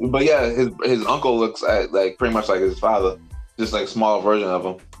 So, but yeah, his uncle looks like pretty much like his father, just like a smaller version of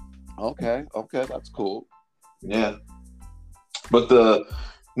him. Okay, that's cool. Yeah. But the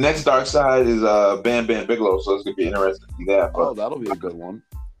next dark side is Bam Bam Bigelow, so it's gonna be interesting to see that. But that'll be a good one.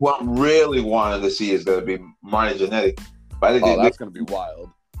 What I'm really wanting to see is gonna be Marty Jannetty. But I think that's gonna be wild.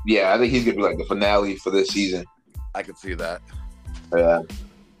 Yeah, I think he's gonna be like the finale for this season. I could see that. Yeah.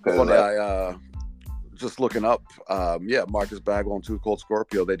 Funny, just looking up, Marcus Bagwell and Too Cold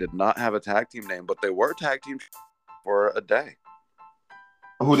Scorpio, they did not have a tag team name, but they were tag team for a day.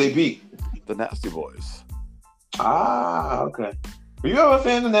 Who they beat? The Nasty Boys. Ah, okay. Were you ever a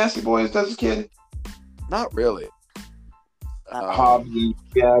fan of the Nasty Boys as a kid? Not really. Hobbs and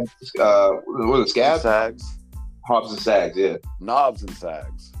Scabs. What is it, Scabs? Sags. Hobbs and Sags, yeah. Knobs and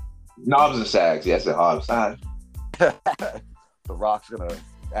Sags. Knobs and Sags, yes, yeah, Hobbs. The Rock's gonna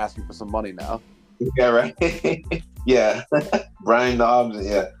ask you for some money now. Yeah, right. Yeah. Brian Knobs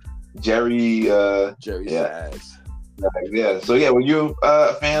and Jerry Sags. Yeah. So yeah, were you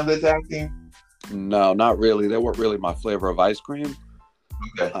a fan of the tag team? No, not really. They weren't really my flavor of ice cream.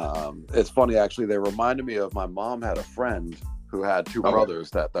 Okay. It's funny actually. They reminded me of my mom had a friend who had two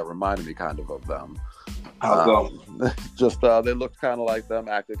brothers that reminded me kind of them. How come? Just they looked kind of like them,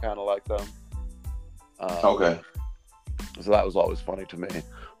 acted kind of like them. Okay. So that was always funny to me.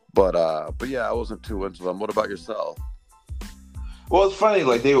 But yeah, I wasn't too into them. What about yourself? Well, it's funny.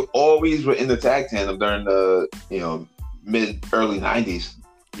 Like they always were in the tag tandem during the early '90s,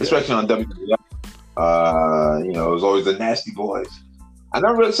 especially on WWF. It was always the Nasty Boys. I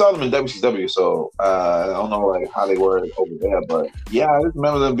never really saw them in WCW, so I don't know like how they were over there. But yeah, I just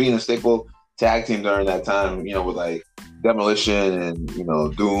remember them being a staple tag team during that time. With like Demolition and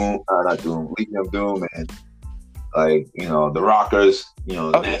Doom, not Doom, Legion of Doom, and like the Rockers.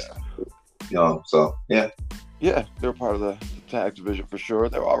 So yeah. Yeah, they're part of the tag division for sure.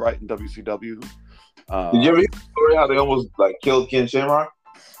 They're all right in WCW. Did you ever hear the story how they almost like killed Ken Shamrock?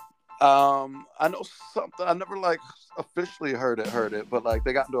 I know something. I never like officially heard it, but like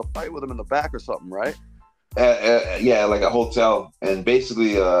they got into a fight with him in the back or something, right? Yeah, like a hotel, and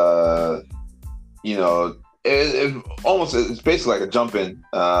basically, it's basically like a jump in.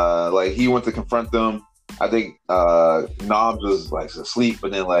 Like he went to confront them. I think Knobs was like asleep,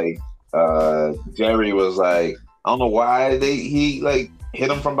 but then like Jerry was like, I don't know why he like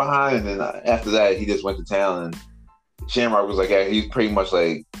hit him from behind, and then after that he just went to town, and Shamrock was like, yeah, he's pretty much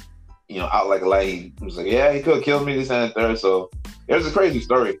like out like a light. He was like, yeah, he could have killed me this and third. So it was a crazy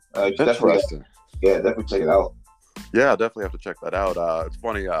story. Interesting. Definitely check it out. Yeah, I definitely have to check that out. It's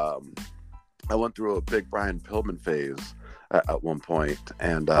funny. I went through a big Brian Pillman phase at one point,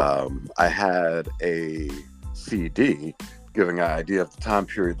 and I had a CD giving an idea of the time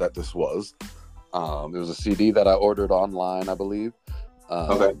period that this was. It was a CD that I ordered online, I believe.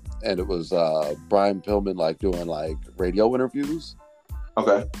 Okay. And it was Brian Pillman like doing like radio interviews.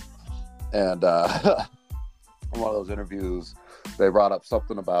 Okay. And in one of those interviews, they brought up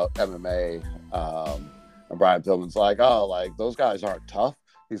something about MMA. And Brian Pillman's like, oh, like those guys aren't tough.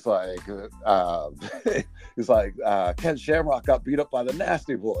 He's like, Ken Shamrock got beat up by the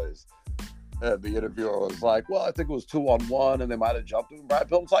Nasty Boys. And the interviewer was like, well, I think it was 2-on-1 and they might have jumped him. Brian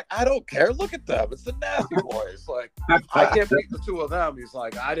Pillman's like, I don't care. Look at them. It's the Nasty Boys. Like, I can't beat the two of them. He's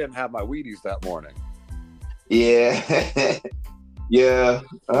like, I didn't have my Wheaties that morning. Yeah. Yeah.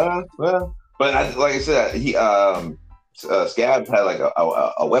 Well, but like I said, he Scabs had like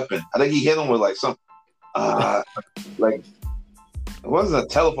a weapon. I think he hit him with like some like it wasn't a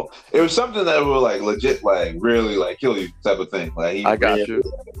telephone. It was something that would like legit like really like kill you type of thing. Like I got you.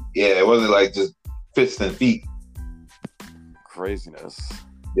 Yeah, it wasn't like just fists and feet. Craziness.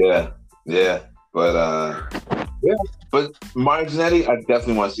 Yeah. But but Mark Jannetty, I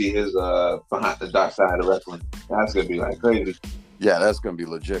definitely want to see his behind the dark side of wrestling. That's gonna be like crazy. Yeah, that's gonna be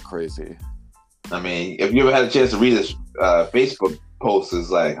legit crazy. I mean, if you ever had a chance to read his Facebook post, it's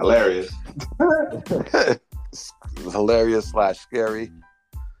like hilarious. Hilarious / scary.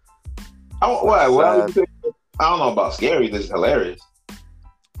 I don't know about scary. This is hilarious.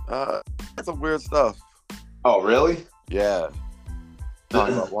 That's some weird stuff. Oh, really? Yeah.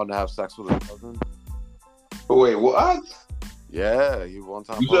 Talking about wanting to have sex with his cousin. Wait, what? Yeah, he one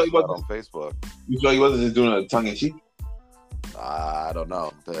time posted that on Facebook. You sure he wasn't just doing a tongue in cheek? I don't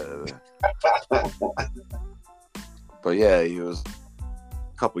know. But yeah, he was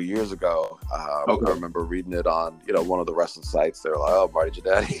a couple years ago. Okay. I remember reading it on one of the wrestling sites. They were like, "Oh, Marty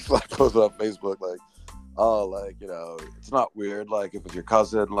Jannetty," like posted on Facebook, like, "Oh, like it's not weird, like if it's your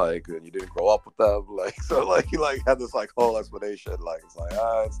cousin, like and you didn't grow up with them, like so, like he like had this like whole explanation, like it's like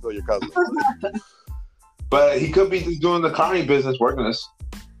it's still your cousin." But he could be just doing the carny business, working this.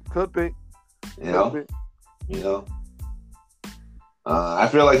 Could be. I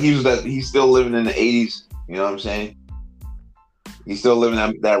feel like he's still living in the 80s. You know what I'm saying? He's still living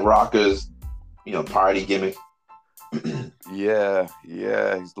that rockers, party gimmick. Yeah,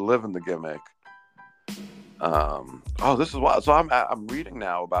 he's living the gimmick. This is why. So I'm reading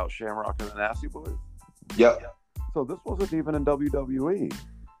now about Shamrock and the Nasty Boys. Yep. So this wasn't even in WWE.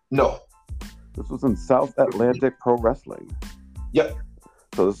 No. This was in South Atlantic Pro Wrestling. Yep.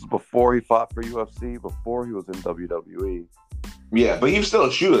 So this is before he fought for UFC, before he was in WWE. Yeah, but he was still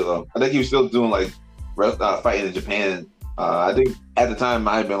a shooter though. I think he was still doing like fighting in Japan. I think at the time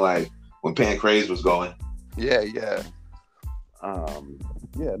might have been like when Pancrase was going. Yeah.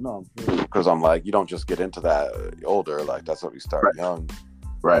 Yeah, no, I'm sure. Because I'm like, you don't just get into that older. Like that's when you start young.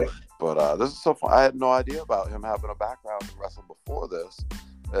 Right. But this is so fun. I had no idea about him having a background in wrestling before this.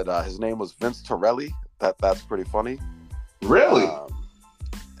 And his name was Vince Torelli. That's pretty funny. Really?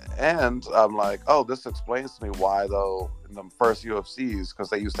 And I'm like, oh, this explains to me why, though, in the first UFCs, because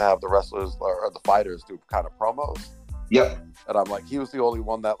they used to have the wrestlers or the fighters do kind of promos. Yep. And I'm like, he was the only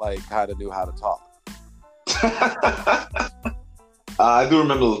one that like kind of knew how to talk. I do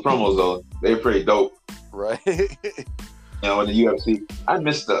remember those promos though. They were pretty dope. Right. In the UFC, I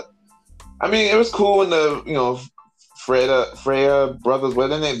missed it. I mean, it was cool when the Freya brothers, what are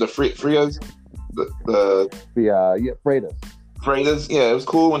their names? The Freya's, Freitas. Freitas. Yeah, it was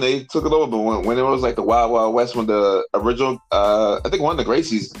cool when they took it over, but when it was like the Wild Wild West, when the original, I think one of the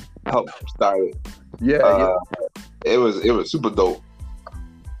Gracies helped start it. Yeah. It was super dope.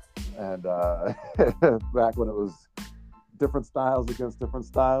 And back when it was different styles against different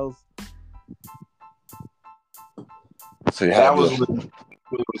styles. So that was when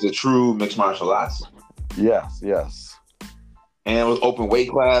it was a true mixed martial arts. Yes. And it was open weight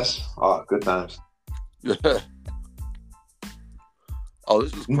class. Oh, good times. Oh,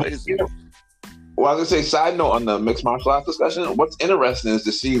 this is crazy. Well, I was gonna say, side note on the mixed martial arts discussion. What's interesting is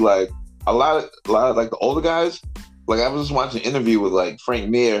to see like a lot of like the older guys. Like I was just watching an interview with like Frank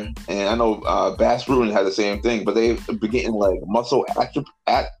Mir, and I know Bass Ruin had the same thing, but they've been getting like muscle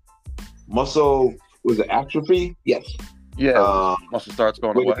atrophy? Yes. Yeah. Muscle starts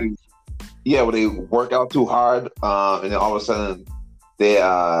going away. Where they work out too hard, and then all of a sudden they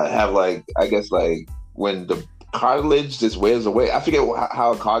have like, I guess like when the cartilage just wears away. I forget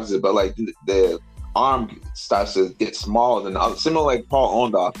how it causes it, but like the arm starts to get smaller than the other, similar like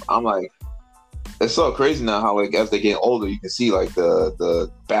Paul Orndorff. I'm like, it's so crazy now how like as they get older, you can see like the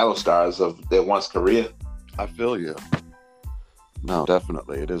battle scars of their once career. I feel you. No,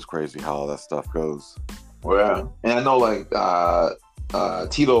 definitely, it is crazy how all that stuff goes. Well, yeah. And I know like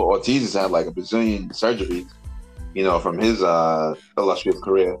Tito Ortiz has had like a bazillion surgeries, from his illustrious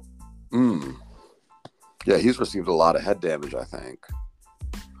career. Yeah, he's received a lot of head damage, I think.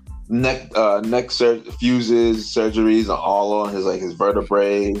 Neck fuses, surgeries on all on his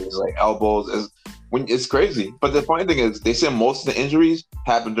vertebrae, his like elbows. It's crazy. But the funny thing is, they say most of the injuries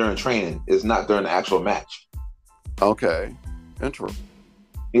happen during training. It's not during the actual match. Okay, interesting.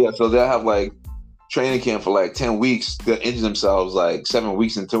 Yeah, so they'll have like training camp for like 10 weeks. They'll injure themselves like 7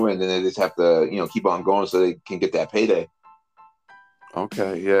 weeks into it, and then they just have to keep on going so they can get that payday.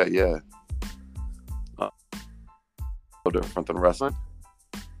 Okay, yeah. So different than wrestling.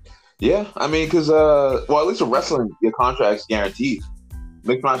 Yeah, I mean, because at least with wrestling, your contract's guaranteed.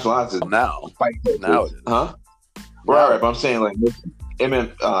 Mixed martial arts is now. Now it is. Huh? Right, but I'm saying like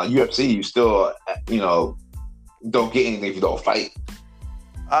UFC, you still don't get anything if you don't fight.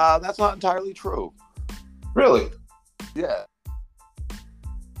 That's not entirely true. Really? Yeah.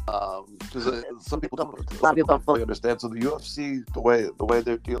 Because some people don't. A lot of people don't fully understand. So the UFC, the way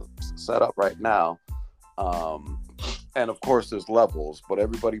their deal is set up right now, and of course there's levels, but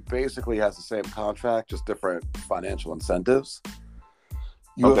everybody basically has the same contract, just different financial incentives.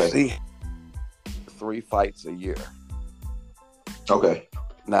 UFC 3 fights a year. Okay.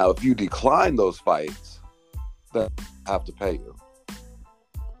 Now, if you decline those fights, they have to pay you.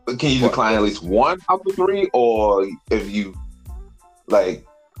 But can you decline at least one out of 3, or if you like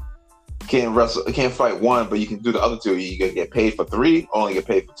can't fight one, but you can do the other 2, you gonna get paid for 3, or only get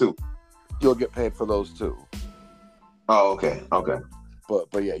paid for 2? You'll get paid for those 2. Oh, okay.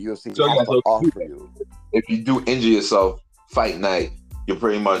 But yeah, UFC so has to offer you. If you do injure yourself fight night, you're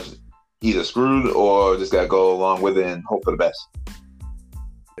pretty much either screwed or just gotta go along with it and hope for the best.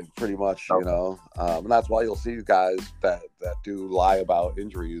 Pretty much, and that's why you'll see guys that do lie about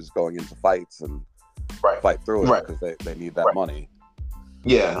injuries going into fights and fight through it because they need that money.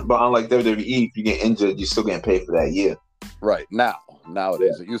 Yeah, but unlike WWE, if you get injured, you're still getting paid for that year. Right,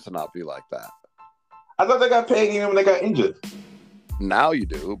 nowadays, it used to not be like that. I thought they got paid even when they got injured. Now you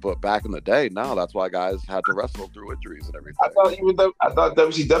do, but back in the day, no, that's why guys had to wrestle through injuries and everything. I thought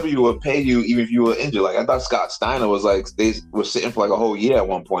WCW would pay you even if you were injured. Like I thought Scott Steiner was like they were sitting for like a whole year at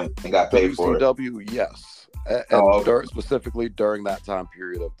one point and got paid for it. WCW, yes, and specifically during that time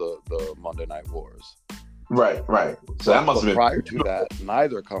period of the Monday Night Wars. Right. So that must have been prior to that.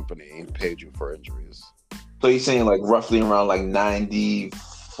 Neither company paid you for injuries. So you're saying like roughly around like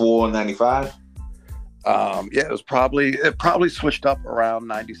 94, 95? Yeah, it probably switched up around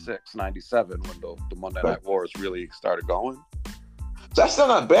 96, 97 when the Monday Okay. Night Wars really started going. So that's still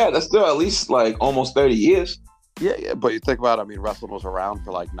not bad. That's still at least like almost 30 years. Yeah, but you think about it, I mean, wrestling was around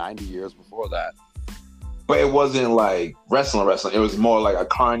for like 90 years before that. But it wasn't like wrestling. It was more like a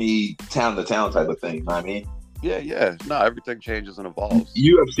carny town to town type of thing. You know what I mean? Yeah. No, everything changes and evolves.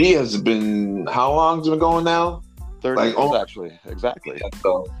 UFC has been, how long has it been going now? 30 Like, years, actually. Exactly. Yeah,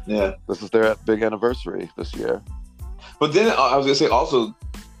 so, yeah. This is their big anniversary this year. But then I was going to say also,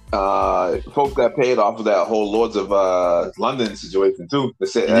 folks got paid off of that whole Lords of London situation too.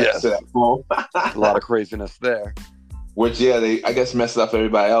 Yes. A lot of craziness there. Which, yeah, they, I guess, messed up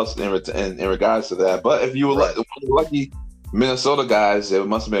everybody else in regards to that. But if you were lucky Minnesota guys, it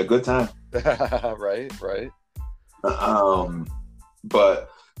must have been a good time. Right. But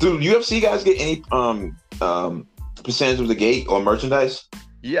do UFC guys get any percentage of the gate or merchandise?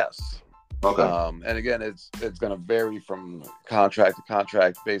 Yes. Okay. And again, it's going to vary from contract to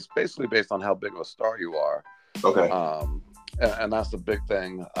contract, basically based on how big of a star you are. Okay. And that's the big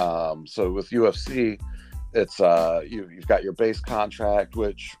thing. So with UFC, it's you've got your base contract,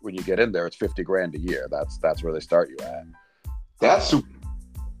 which when you get in there, it's $50,000 a year. That's where they start you at. That's super.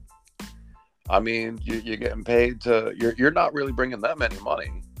 I mean, you're getting paid you're not really bringing them any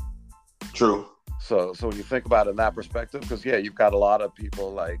money. True. So when you think about it in that perspective, because you've got a lot of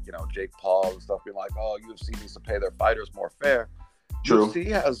people like Jake Paul and stuff being like, oh, UFC needs to pay their fighters more fair. True. UFC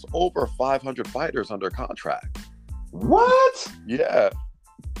has over 500 fighters under contract. What? Yeah.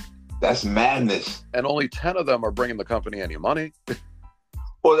 That's madness. And only 10 of them are bringing the company any money.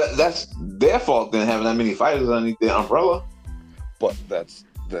 Well, that's their fault then, having that many fighters underneath their umbrella. But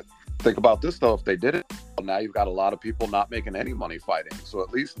think about this though. If they did it, now you've got a lot of people not making any money fighting. So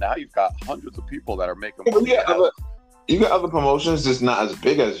at least now you've got hundreds of people that are making money. You got other promotions just not as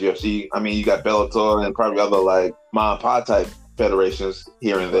big as UFC. I mean, you got Bellator and probably other like mom and pop type federations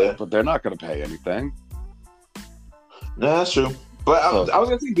here and there. But they're not going to pay anything. No, that's true. But I was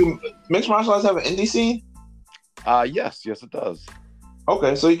going to say, do mixed martial arts have an indie scene? Yes, it does.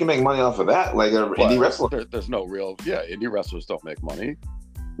 Okay, so you can make money off of that, like an indie wrestler. There's no real, indie wrestlers don't make money.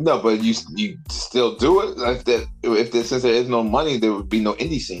 No, but you still do it. Since there is no money, there would be no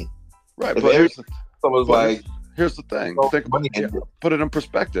indie scene. Right, if but here's the thing. Put it in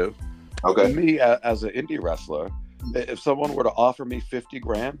perspective. Okay. Me as an indie wrestler, if someone were to offer me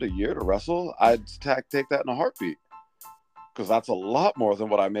 $50,000 a year to wrestle, I'd take that in a heartbeat. Because that's a lot more than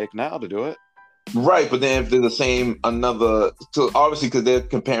what I make now to do it. Right, but then if they're the same, so obviously because they're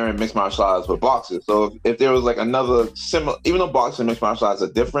comparing mixed martial arts with boxing. So if there was like another similar, even though boxing and mixed martial arts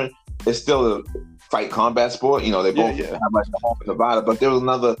are different, it's still a fight combat sport. They both have like the home and Nevada. But there was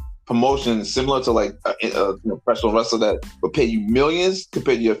another promotion similar to like a professional wrestler that would pay you millions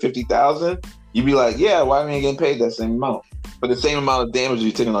compared to your 50,000. You'd be like, yeah, why am I getting paid that same amount for the same amount of damage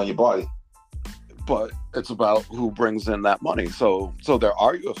you're taking on your body? But it's about who brings in that money. So there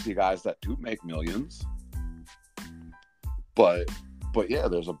are UFC guys that do make millions, but yeah,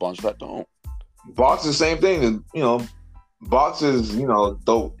 there's a bunch that don't. Boxers, same thing. Boxers,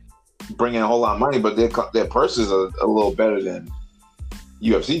 don't bring in a whole lot of money, but their purses are a little better than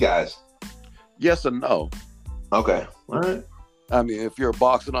UFC guys. Yes and no. Okay, all right. I mean, if you're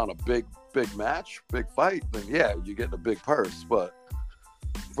boxing on a big match, big fight, then yeah, you get a big purse, but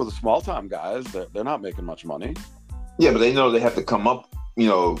for the small time guys, they're not making much money. Yeah, but they know they have to come up,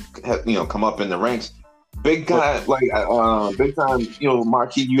 come up in the ranks. Big time, big time,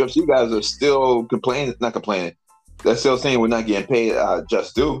 marquee UFC guys are still not complaining. They're still saying we're not getting paid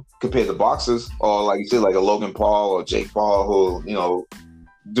just due compared to boxers, or like you said, like a Logan Paul or Jake Paul, who,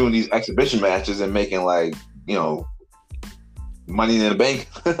 doing these exhibition matches and making like, money in the bank.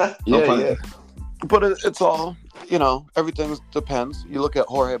 Yeah. But it's all, everything depends. You look at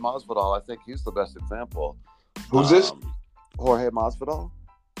Jorge Masvidal, I think he's the best example. Who's this? Jorge Masvidal.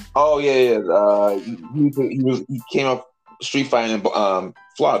 Oh, yeah. He came up street fighting in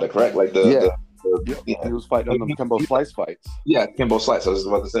Florida, correct? Like he was fighting them Kimbo Slice fights. Yeah, Kimbo Slice. I was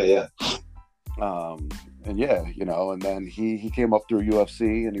about to say, yeah. And yeah, and then he came up through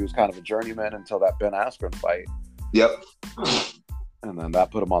UFC and he was kind of a journeyman until that Ben Askren fight. Yep. And then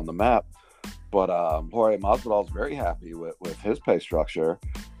that put him on the map. But Jorge Masvidal is very happy with his pay structure.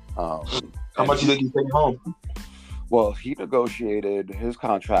 How much you think he's taking home? Well, he negotiated his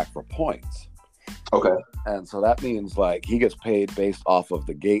contract for points. Okay. And so that means like he gets paid based off of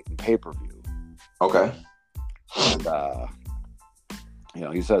the gate and pay-per-view. Okay.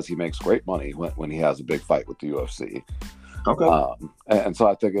 And he says he makes great money when he has a big fight with the UFC. Okay. And so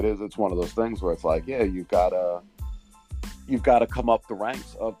I think it's one of those things where it's like, yeah, you've got you've got to come up the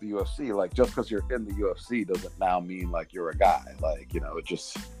ranks of the UFC. Like, just because you're in the UFC doesn't now mean like you're a guy. Like, it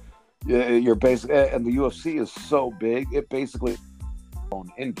just you're basically, and the UFC is so big, it basically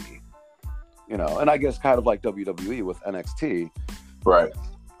own indie. And I guess kind of like WWE with NXT. Right.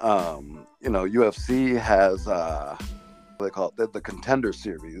 UFC has what they call it, the Contender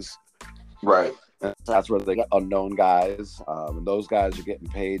Series. Right. And that's where they get unknown guys, and those guys are getting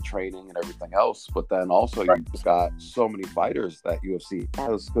paid training and everything else. But then also you've got so many fighters that UFC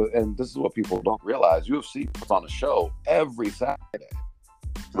has, and this is what people don't realize: UFC puts on a show every Saturday.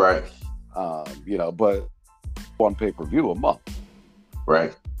 Right. But one pay-per-view a month.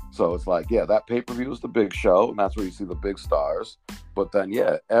 Right. So it's like, that pay-per-view is the big show, and that's where you see the big stars. But then,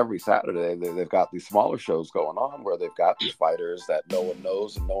 every Saturday they've got these smaller shows going on where they've got these fighters that no one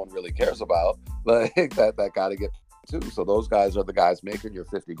knows and no one really cares about, like that got to get too. So those guys are the guys making your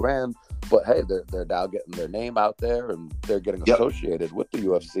 $50,000. But hey, they're now getting their name out there, and they're getting associated with the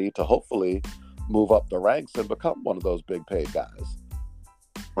UFC to hopefully move up the ranks and become one of those big paid guys.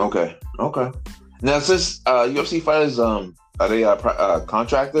 Okay. Now, since UFC fighters, are they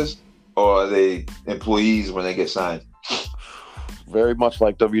contractors or are they employees when they get signed? Very much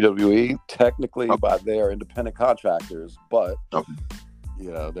like WWE, technically, but they are independent contractors, but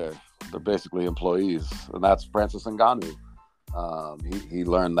they're basically employees, and that's Francis Ngannou. He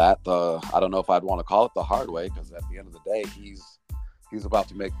learned that I don't know if I'd want to call it the hard way, because at the end of the day, he's about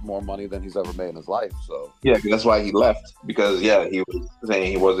to make more money than he's ever made in his life. So that's why he left, because he was saying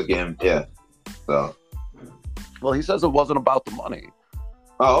he wasn't getting So, well, he says it wasn't about the money.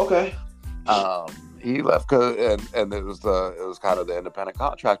 Oh, okay. He left and it was kind of the independent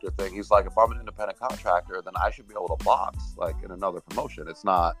contractor thing. He's like, if I'm an independent contractor, then I should be able to box like in another promotion. It's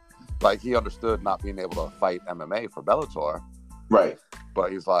not like he understood not being able to fight MMA for Bellator. Right.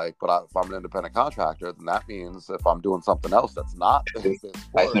 But he's like, if I'm an independent contractor, then that means if I'm doing something else that's not this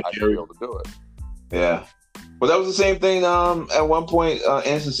sport, I should be able to do it. Yeah. Well, that was the same thing. At one point,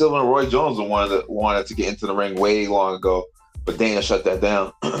 Anderson Silva and Roy Jones wanted to get into the ring way long ago, but Dana shut that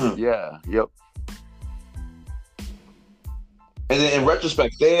down. Yeah. Yep. And then in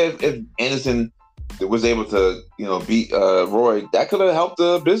retrospect, say if Anderson was able to, beat Roy, that could have helped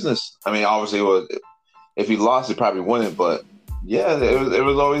the business. I mean, obviously, if he lost, he probably wouldn't. But it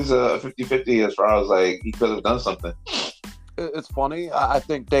was always a 50-50 as far as like he could have done something. It's funny. I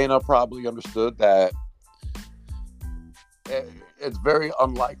think Dana probably understood that it's very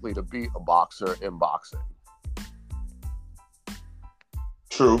unlikely to beat a boxer in boxing.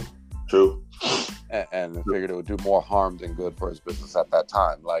 True. And figured it would do more harm than good for his business at that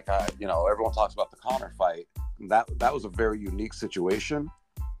time. Like, everyone talks about the Conor fight. That was a very unique situation.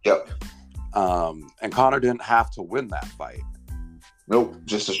 Yep. And Conor didn't have to win that fight. Nope,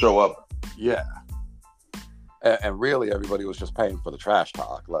 just to show up. Yeah. And really, everybody was just paying for the trash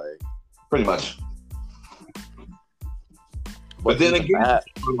talk, like. Pretty much. But then again,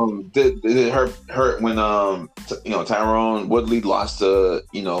 did it hurt when Tyrone Woodley lost to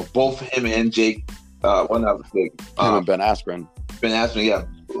both him and Jake? One of the him and Ben Askren. Ben Askren,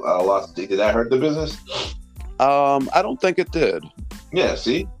 lost. Did that hurt the business? I don't think it did. Yeah.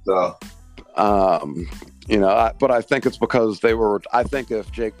 See, so. But I think it's because they were. I think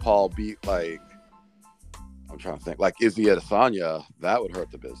if Jake Paul beat I'm trying to think, like Izzy Adesanya, that would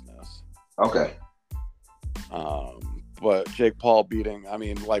hurt the business. Okay. But Jake Paul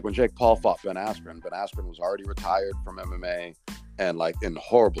when Jake Paul fought Ben Askren was already retired from MMA and like in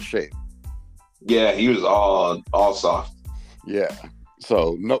horrible shape. Yeah, he was all soft. Yeah.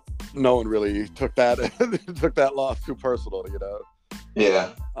 So no one really took that loss too personal, Yeah.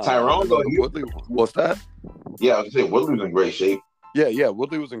 Tyrone though, Woodley, what's that? Yeah, I was gonna say Woodley was in great shape. Yeah,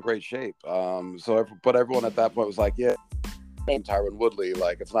 Woodley was in great shape. But everyone at that point was like, yeah, Tyron Woodley,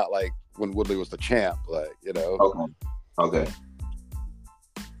 like it's not like when Woodley was the champ, like, Okay.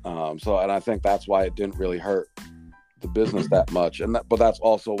 And I think that's why it didn't really hurt the business that much, but that's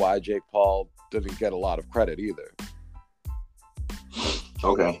also why Jake Paul didn't get a lot of credit either.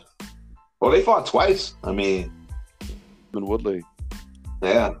 Okay. Well, they fought twice. I mean, and Woodley.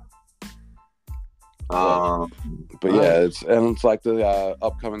 Yeah. But it's like the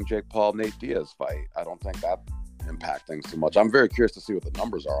upcoming Jake Paul Nate Diaz fight. I don't think that impact things too much. I'm very curious to see what the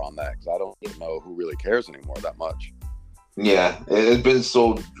numbers are on that, because I don't even know who really cares anymore that much. Yeah, it's been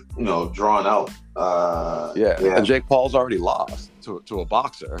so drawn out. And Jake Paul's already lost to a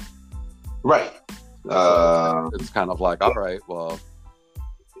boxer, right? So it's kind of like, all right, well,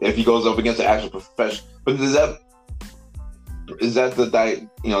 if he goes up against an actual professional, but is that the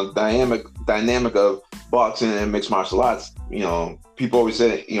dynamic of boxing and mixed martial arts? People always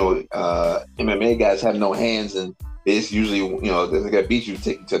say MMA guys have no hands and it's usually, they got beat you,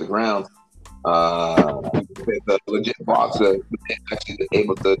 take you to the ground. With a legit boxer actually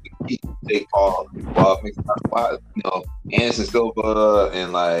able to beat Jake Paul while mixed martial arts, Anderson Silva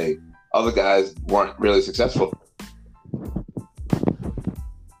and like other guys weren't really successful.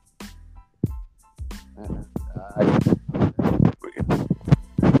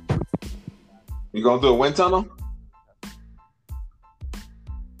 You going through a wind tunnel?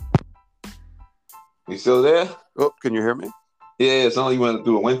 You still there? Oh, can you hear me? Yeah, it's only went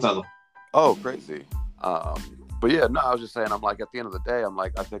through a wind tunnel. Oh, crazy. But yeah, no, I was just saying, I'm like, at the end of the day, I'm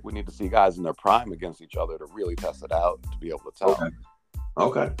like, I think we need to see guys in their prime against each other to really test it out, to be able to tell.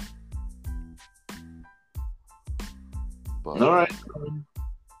 Okay. But, all right.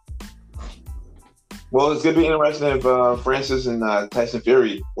 Well, it's going to be interesting if Francis and Tyson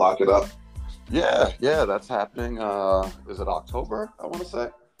Fury lock it up. Yeah, that's happening. Is it October, I want to say?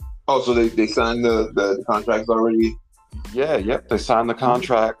 Oh, so they signed the contracts already? Yeah, yep, they signed the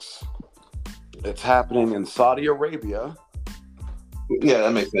contracts. It's happening in Saudi Arabia. Yeah,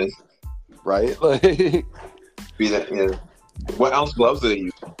 that makes sense. Right? Like, be that, yeah. What ounce gloves do they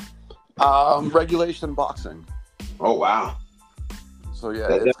use? Regulation boxing. Oh, wow. So yeah,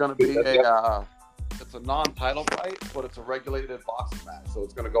 it's going to be it's a non-title fight, but it's a regulated boxing match. So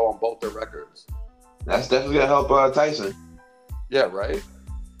it's going to go on both their records. That's definitely going to help Tyson. Yeah, right.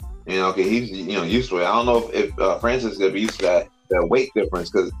 Okay, he's used to it. I don't know if Francis is going to be used to that weight difference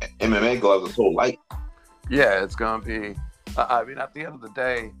because MMA gloves are so light. Yeah, it's going to be. I mean, at the end of the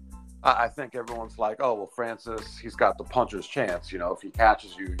day, I think everyone's like, "Oh, well, Francis, he's got the puncher's chance. If he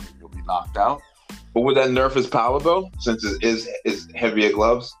catches you, you'll be knocked out." But would that nerf his power though, since it is heavier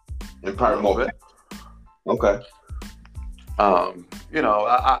gloves and probably more? Okay.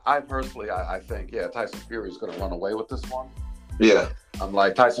 I personally, I think, Tyson Fury is going to run away with this one. Yeah. I'm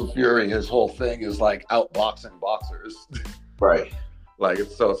like, Tyson Fury, his whole thing is like outboxing boxers. Right. Like,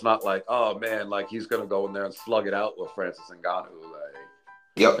 it's not like, oh man, like he's going to go in there and slug it out with Francis Ngannou. Like,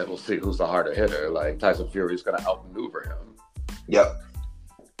 yep. And we'll see who's the harder hitter. Like, Tyson Fury is going to outmaneuver him. Yep.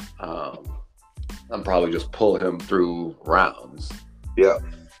 And probably just pull him through rounds. Yep.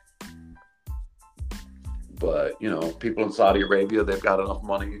 But, people in Saudi Arabia, they've got enough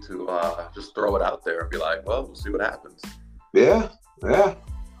money to just throw it out there and be like, well, we'll see what happens. Yeah.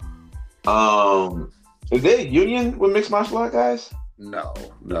 Is there a union with mixed martial art guys? No.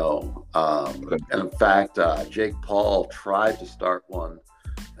 And in fact, Jake Paul tried to start one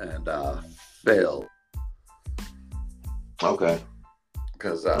and failed. Okay.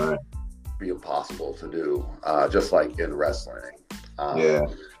 Because it'd be impossible to do, just like in wrestling. Yeah.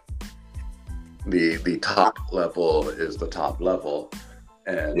 The top level is the top level.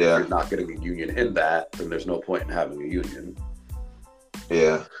 And if you're not getting a union in that, then there's no point in having a union.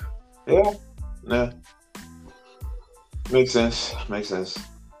 Yeah. Makes sense.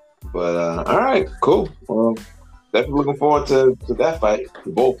 But all right, cool. Well, definitely looking forward to that fight.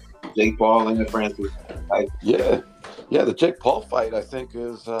 Both Jake Paul and Francis. Yeah, the Jake Paul fight, I think,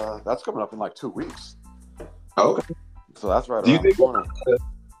 is that's coming up in like 2 weeks. Okay. So that's right. Do you think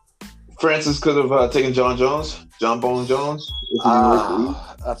Francis could have taken John Bone Jones?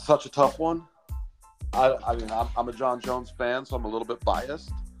 That's such a tough one. I mean, I'm a John Jones fan, so I'm a little bit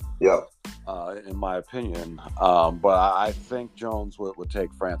biased. Yep. In my opinion, but I think Jones would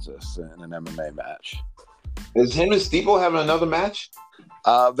take Francis in an MMA match. Is him and Stipe having another match?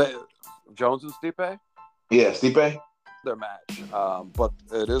 Jones and Stipe? Yeah, Stipe. Their match, but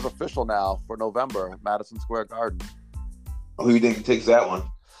it is official now for November, Madison Square Garden. Who do you think takes that one?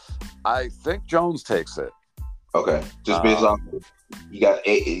 I think Jones takes it. Okay, just based off you got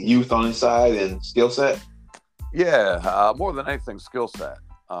youth on his side and skill set. Yeah, more than anything, skill set.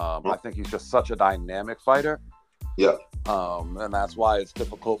 I think he's just such a dynamic fighter. Yeah. And that's why it's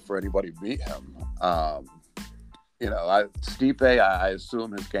difficult for anybody to beat him. Stipe, I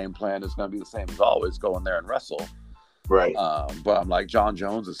assume his game plan is going to be the same as always, go in there and wrestle. Right. But I'm like, John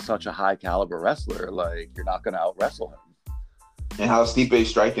Jones is such a high caliber wrestler. Like, you're not going to out wrestle him. And how's Stipe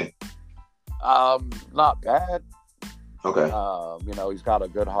striking? Not bad. Okay. He's got a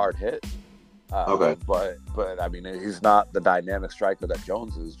good hard hit. Okay. But I mean, he's not the dynamic striker that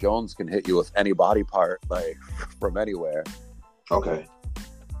Jones is. Jones can hit you with any body part, like from anywhere. Okay.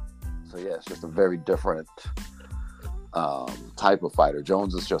 So yeah, it's just a very different type of fighter.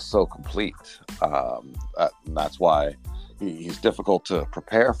 Jones is just so complete. And that's why he's difficult to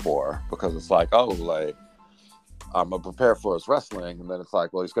prepare for, because it's like, I'm gonna prepare for his wrestling, and then it's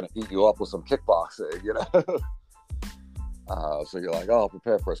like, well, he's gonna eat you up with some kickboxing, So you're like, oh,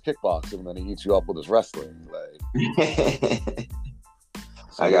 prepare for his kickboxing, and then he eats you up with his wrestling. Like,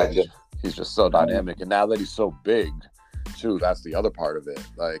 I got you. He's just so dynamic, and now that he's so big, too, that's the other part of it.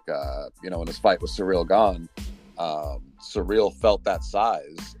 Like, in his fight with Ciryl Gane, Ciryl felt that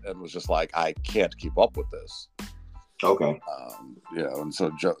size and was just like, I can't keep up with this. Okay. And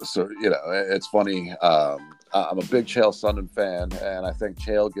so it's funny. I'm a big Chael Sonnen fan, and I think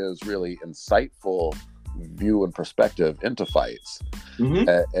Chael gives really insightful view and perspective into fights. Mm-hmm.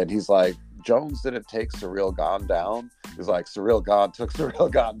 And he's like, Jones didn't take Ciryl Gane down. He's like, Ciryl Gane took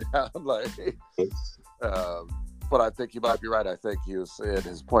Ciryl Gane down. Like, but I think you might be right. I think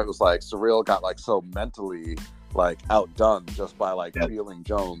his point was like Ciryl got like so mentally like outdone just by like feeling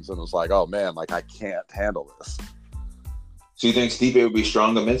Jones, and was like, oh man, like I can't handle this. So you think Stipe would be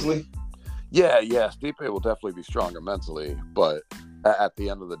stronger mentally? Yeah, Stipe will definitely be stronger mentally, but at the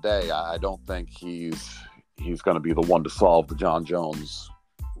end of the day, I don't think he's going to be the one to solve the John Jones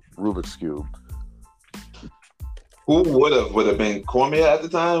Rubik's Cube. Who would have been Cormier at the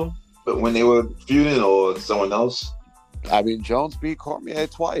time, but when they were feuding, or someone else? I mean, Jones beat Cormier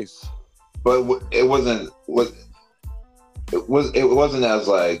twice, but it wasn't as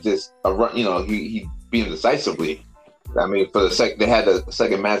like just a run. He beat him decisively. I mean, for they had a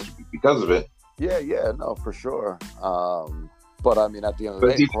second match because of it. Yeah, no, for sure. But I mean, at the end of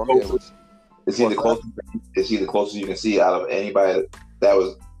the day, Cormier was. Is he the closest? Is he the closest you can see out of anybody that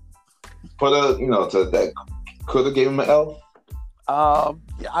was that could have gave him an L?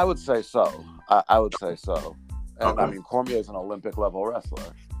 Yeah, I would say so. I would say so. And okay. I mean, Cormier is an Olympic level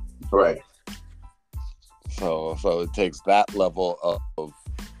wrestler, right? So it takes that level of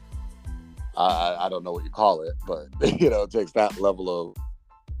I don't know what you call it, but it takes that level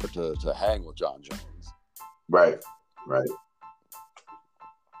of to hang with John Jones. Right.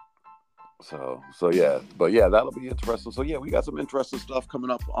 So yeah, but yeah, that'll be interesting. So yeah, we got some interesting stuff coming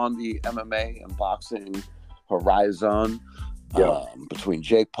up on the MMA and boxing horizon. Between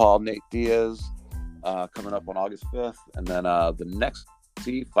Jake Paul, Nate Diaz, coming up on August 5th, and then the next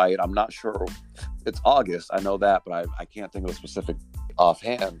fight, I'm not sure, it's August, I know that, but I can't think of a specific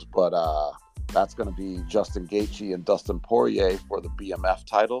offhand, but that's going to be Justin Gaethje and Dustin Poirier for the BMF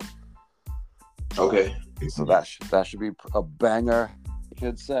title. Okay. So that should be a banger, you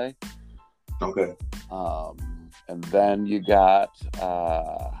could say. Okay. And then you got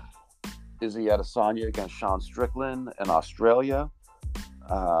Izzy Adesanya against Sean Strickland in Australia.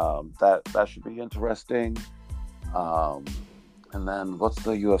 That should be interesting. And then what's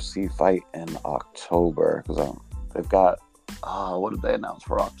the UFC fight in October? Because they've got what did they announce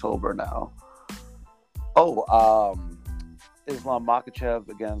for October now? Islam Makhachev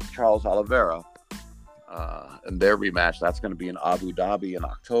against Charles Oliveira, and their rematch. That's going to be in Abu Dhabi in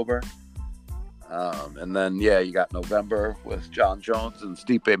October. And then you got November with John Jones and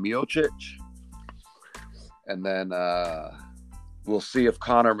Stipe Miocic. And then we'll see if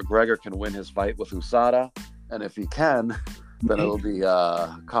Conor McGregor can win his fight with USADA, and if he can, then it'll be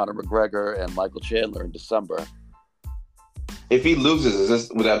Conor McGregor and Michael Chandler in December. If he loses,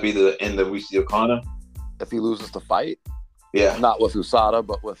 would that be the end that we see of Conor? If he loses the fight? Yeah. Not with USADA,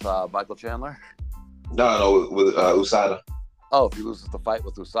 but with Michael Chandler? No, with USADA. Oh, if he loses the fight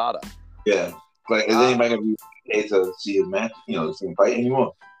with USADA. Yeah. Like, is anybody going to be paid to see his match, to see him fight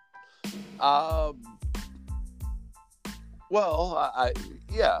anymore? Well,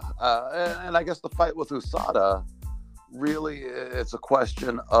 and I guess the fight with USADA, really, it's a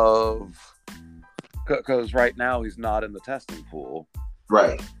question of, because right now he's not in the testing pool.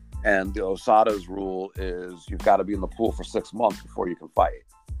 Right. And the USADA's rule is you've got to be in the pool for 6 months before you can fight.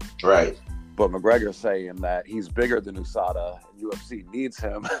 Right. But McGregor's saying that he's bigger than USADA, and UFC needs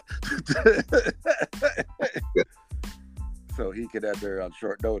him so he can enter on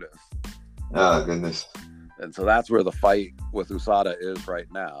short notice. Oh, goodness. And so that's where the fight with USADA is right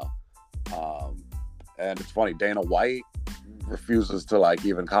now. And it's funny, Dana White refuses to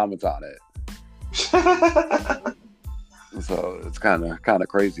even comment on it. So it's kind of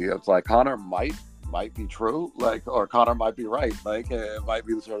crazy. It's like Conor might be true, or Conor might be right. It might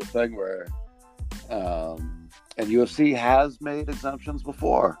be the sort of thing where, and UFC has made exemptions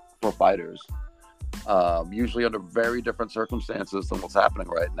before for fighters, usually under very different circumstances than what's happening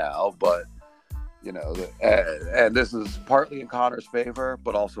right now. But and this is partly in Conor's favor,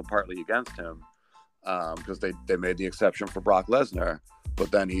 but also partly against him, because they made the exception for Brock Lesnar. But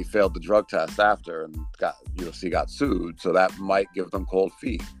then he failed the drug test after, and UFC got sued, so that might give them cold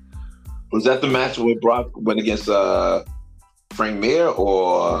feet. Was that the match where Brock went against Frank Mir,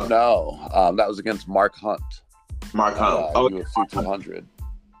 or no? That was against Mark Hunt. Mark Hunt, UFC 200.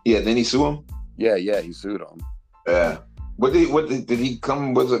 Yeah, then he sued him. Yeah, he sued him. Yeah. What did he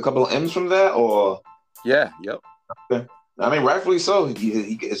come? Was it a couple of M's from that, or? Yeah. Yep. Okay. I mean, rightfully so.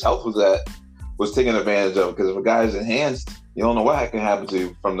 His health was taken advantage of because if a guy's enhanced, you don't know what can happen to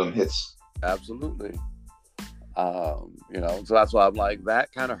you from them hits. Absolutely. So that's why I'm like,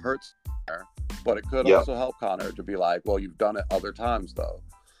 that kind of hurts Conor, but it could also help Conor to be like, well, you've done it other times though.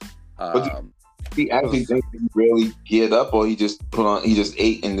 But he actually think he really geared up, or he just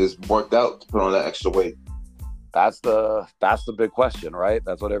ate and just worked out to put on that extra weight? That's the big question, right?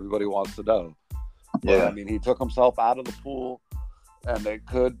 That's what everybody wants to know. Yeah. But, I mean, he took himself out of the pool, and it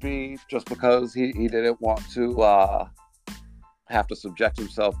could be just because he didn't want to have to subject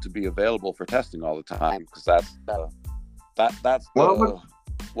himself to be available for testing all the time, because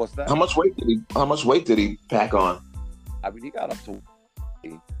what's that? How much weight did he pack on? I mean, he got up to,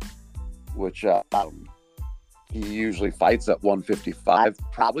 which he usually fights at 155,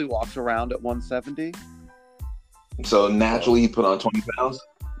 probably walks around at 170. So naturally, he put on 20 pounds.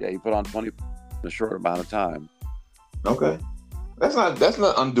 Yeah, he put on 20 in a short amount of time. Okay, that's not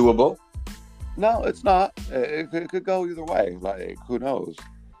undoable. No, it's not. It could go either way. Like, who knows?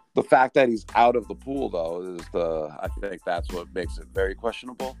 The fact that he's out of the pool, though, I think that's what makes it very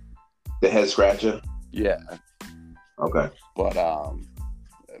questionable. The head scratcher. Yeah. Okay.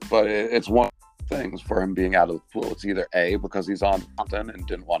 But it's one of the things for him being out of the pool. It's either A, because he's on something and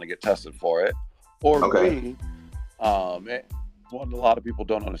didn't want to get tested for it, or B, it's one a lot of people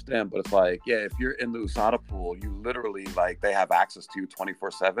don't understand, but it's like, yeah, if you're in the USADA pool, you literally, like, they have access to you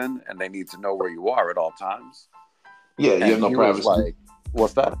 24/7, and they need to know where you are at all times. Yeah, you have no privacy. Like,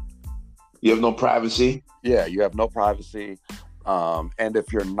 what's that? You have no privacy? Yeah, you have no privacy. And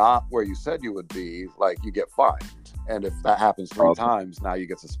if you're not where you said you would be, like, you get fined. And if that happens 3 times, now you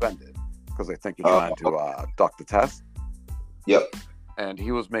get suspended because they think you're trying to duck the test. Yep. And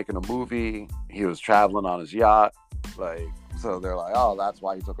he was making a movie. He was traveling on his yacht. Like, so they're like, oh, that's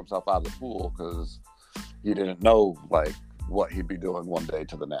why he took himself out of the pool, because he didn't know, like, what he'd be doing one day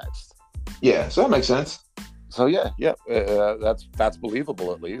to the next. Yeah, so that makes sense. So yeah, that's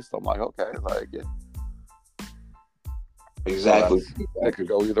believable at least. I'm like, okay, like, yeah. Exactly. So it could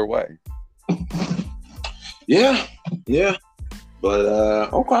go either way. Yeah. But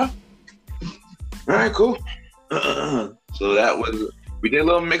okay. All right, cool. So that was, we did a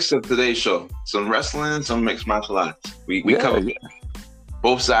little mix of today's show. Some wrestling, some mixed martial arts. We covered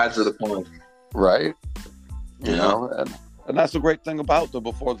both sides of the coin. Right. You know, and that's the great thing about the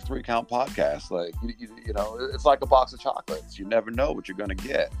Before the 3 Count podcast. Like, you know, it's like a box of chocolates. You never know what you're going to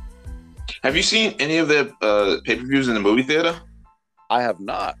get. Have you seen any of the pay-per-views in the movie theater? I have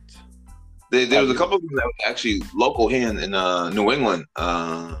not. There was a couple of them that were actually local here in New England.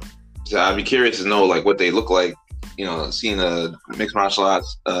 So I'd be curious to know, like, what they look like, you know, seeing a mixed martial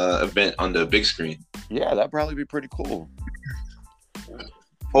arts event on the big screen. Yeah, that'd probably be pretty cool.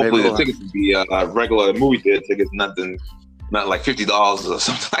 Hopefully the tickets would be regular movie theater tickets, not like $50 or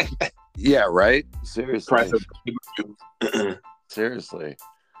something like that. Yeah, right? Seriously. Price Seriously.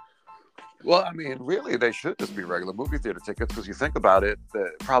 Well, I mean, really, they should just be regular movie theater tickets, because you think about it,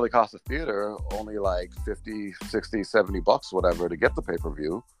 it probably costs a theater only like $50, $60, $70, whatever, to get the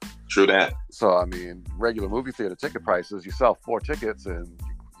pay-per-view. True that. So, I mean, regular movie theater ticket prices, you sell 4 tickets and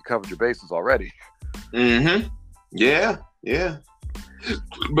you covered your bases already. Mm-hmm. Yeah.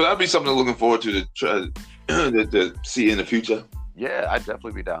 But that'd be something I'm looking forward to try to see in the future. Yeah, I'd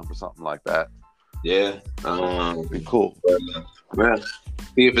definitely be down for something like that. Yeah. It'd be cool. Yeah.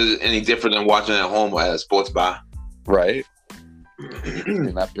 See if it's any different than watching at home at a sports bar. Right.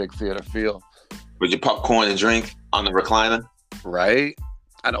 In that big theater feel. With your popcorn and drink on the recliner. Right.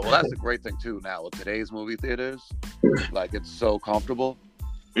 I know. Well, that's a great thing, too, now with today's movie theaters. Like, it's so comfortable.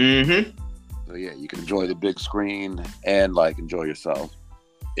 Mm-hmm. So, yeah, you can enjoy the big screen and, like, enjoy yourself.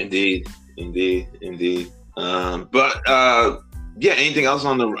 Indeed. But anything else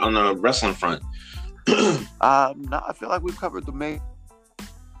on the wrestling front? No, I feel like we've covered the main.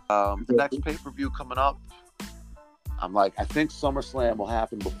 The next pay-per-view coming up, I think SummerSlam will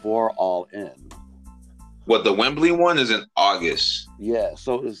happen before All In. What, the Wembley one is in August? Yeah,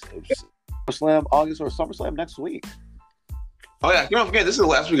 so is SummerSlam August or SummerSlam next week? Oh yeah, don't forget, this is the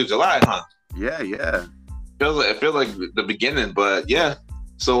last week of July, huh? Yeah. It feels like the beginning, but yeah.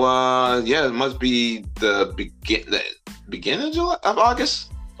 So it must be the beginning of July, of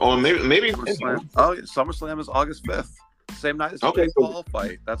August, or maybe SummerSlam. Oh, yeah, SummerSlam is August 5th, same night as the Jake Paul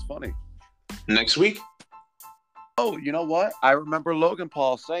fight. That's funny. Next week. Oh, you know what? I remember Logan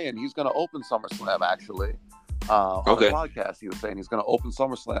Paul saying he's going to open SummerSlam, actually. On the podcast, he was saying he's going to open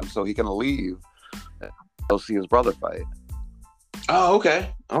SummerSlam so he can leave and go see his brother fight. Oh,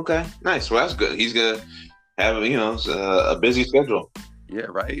 okay. Nice. Well, that's good. He's going to have, a busy schedule. Yeah,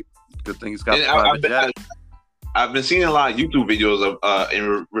 right? Good thing he's got the private jet. I've been seeing a lot of YouTube videos of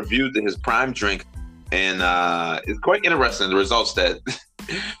and reviews to his Prime drink, and it's quite interesting the results that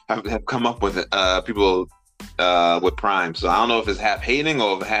have come up with people with Prime. So I don't know if it's half hating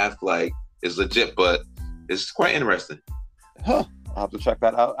or if half like is legit, but it's quite interesting. Huh. I'll have to check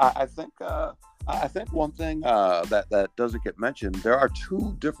that out. I think one thing that doesn't get mentioned, there are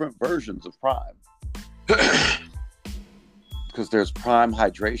 2 different versions of Prime. Because there's Prime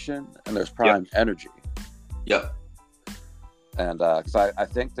Hydration and there's Prime Energy. Yep. And because I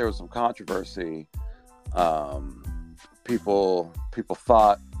think there was some controversy. People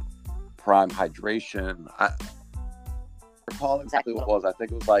thought Prime Hydration. I recall exactly what it was. I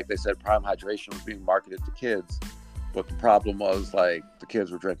think it was like they said Prime Hydration was being marketed to kids, but the problem was like the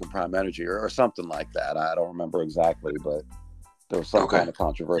kids were drinking Prime Energy or something like that. I don't remember exactly, but there was some kind of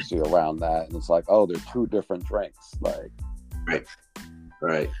controversy around that. And it's like, oh, they're 2 different drinks. Like,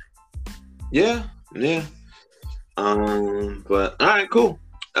 right. Yeah. But all right, cool.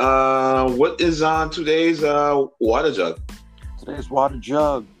 What is on today's water jug? Today's water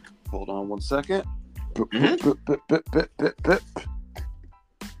jug. Hold on one second. Okay,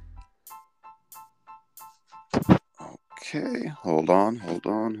 hold on. All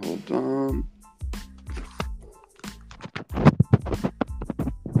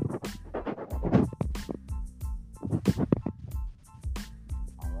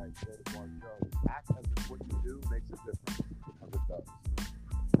right, today's water jug. Act as if what you do makes a difference, because it does.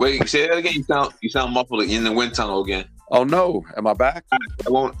 Wait, say that again. You sound muffled in the wind tunnel again. Oh no, am I back? I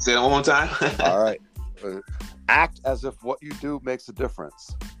won't say that one more time. All right. Act as if what you do makes a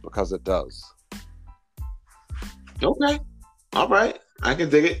difference, because it does. Okay. All right. I can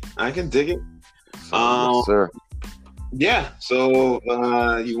dig it. Yes, sir. Yeah. So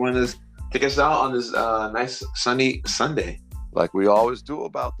you want to take us out on this nice sunny Sunday? Like we always do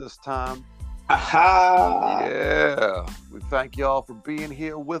about this time. Aha! Yeah. We thank y'all for being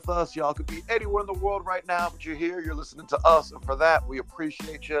here with us. Y'all could be anywhere in the world right now, but you're here. You're listening to us. And for that, we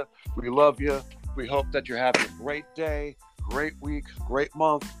appreciate you. We love you. We hope that you're having a great day, great week, great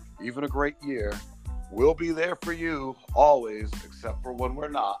month, even a great year. We'll be there for you always, except for when we're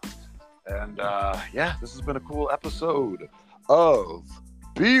not. And yeah, this has been a cool episode of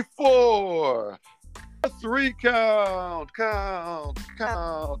Before 3 Count. 1,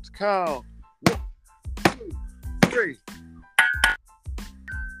 2, 3.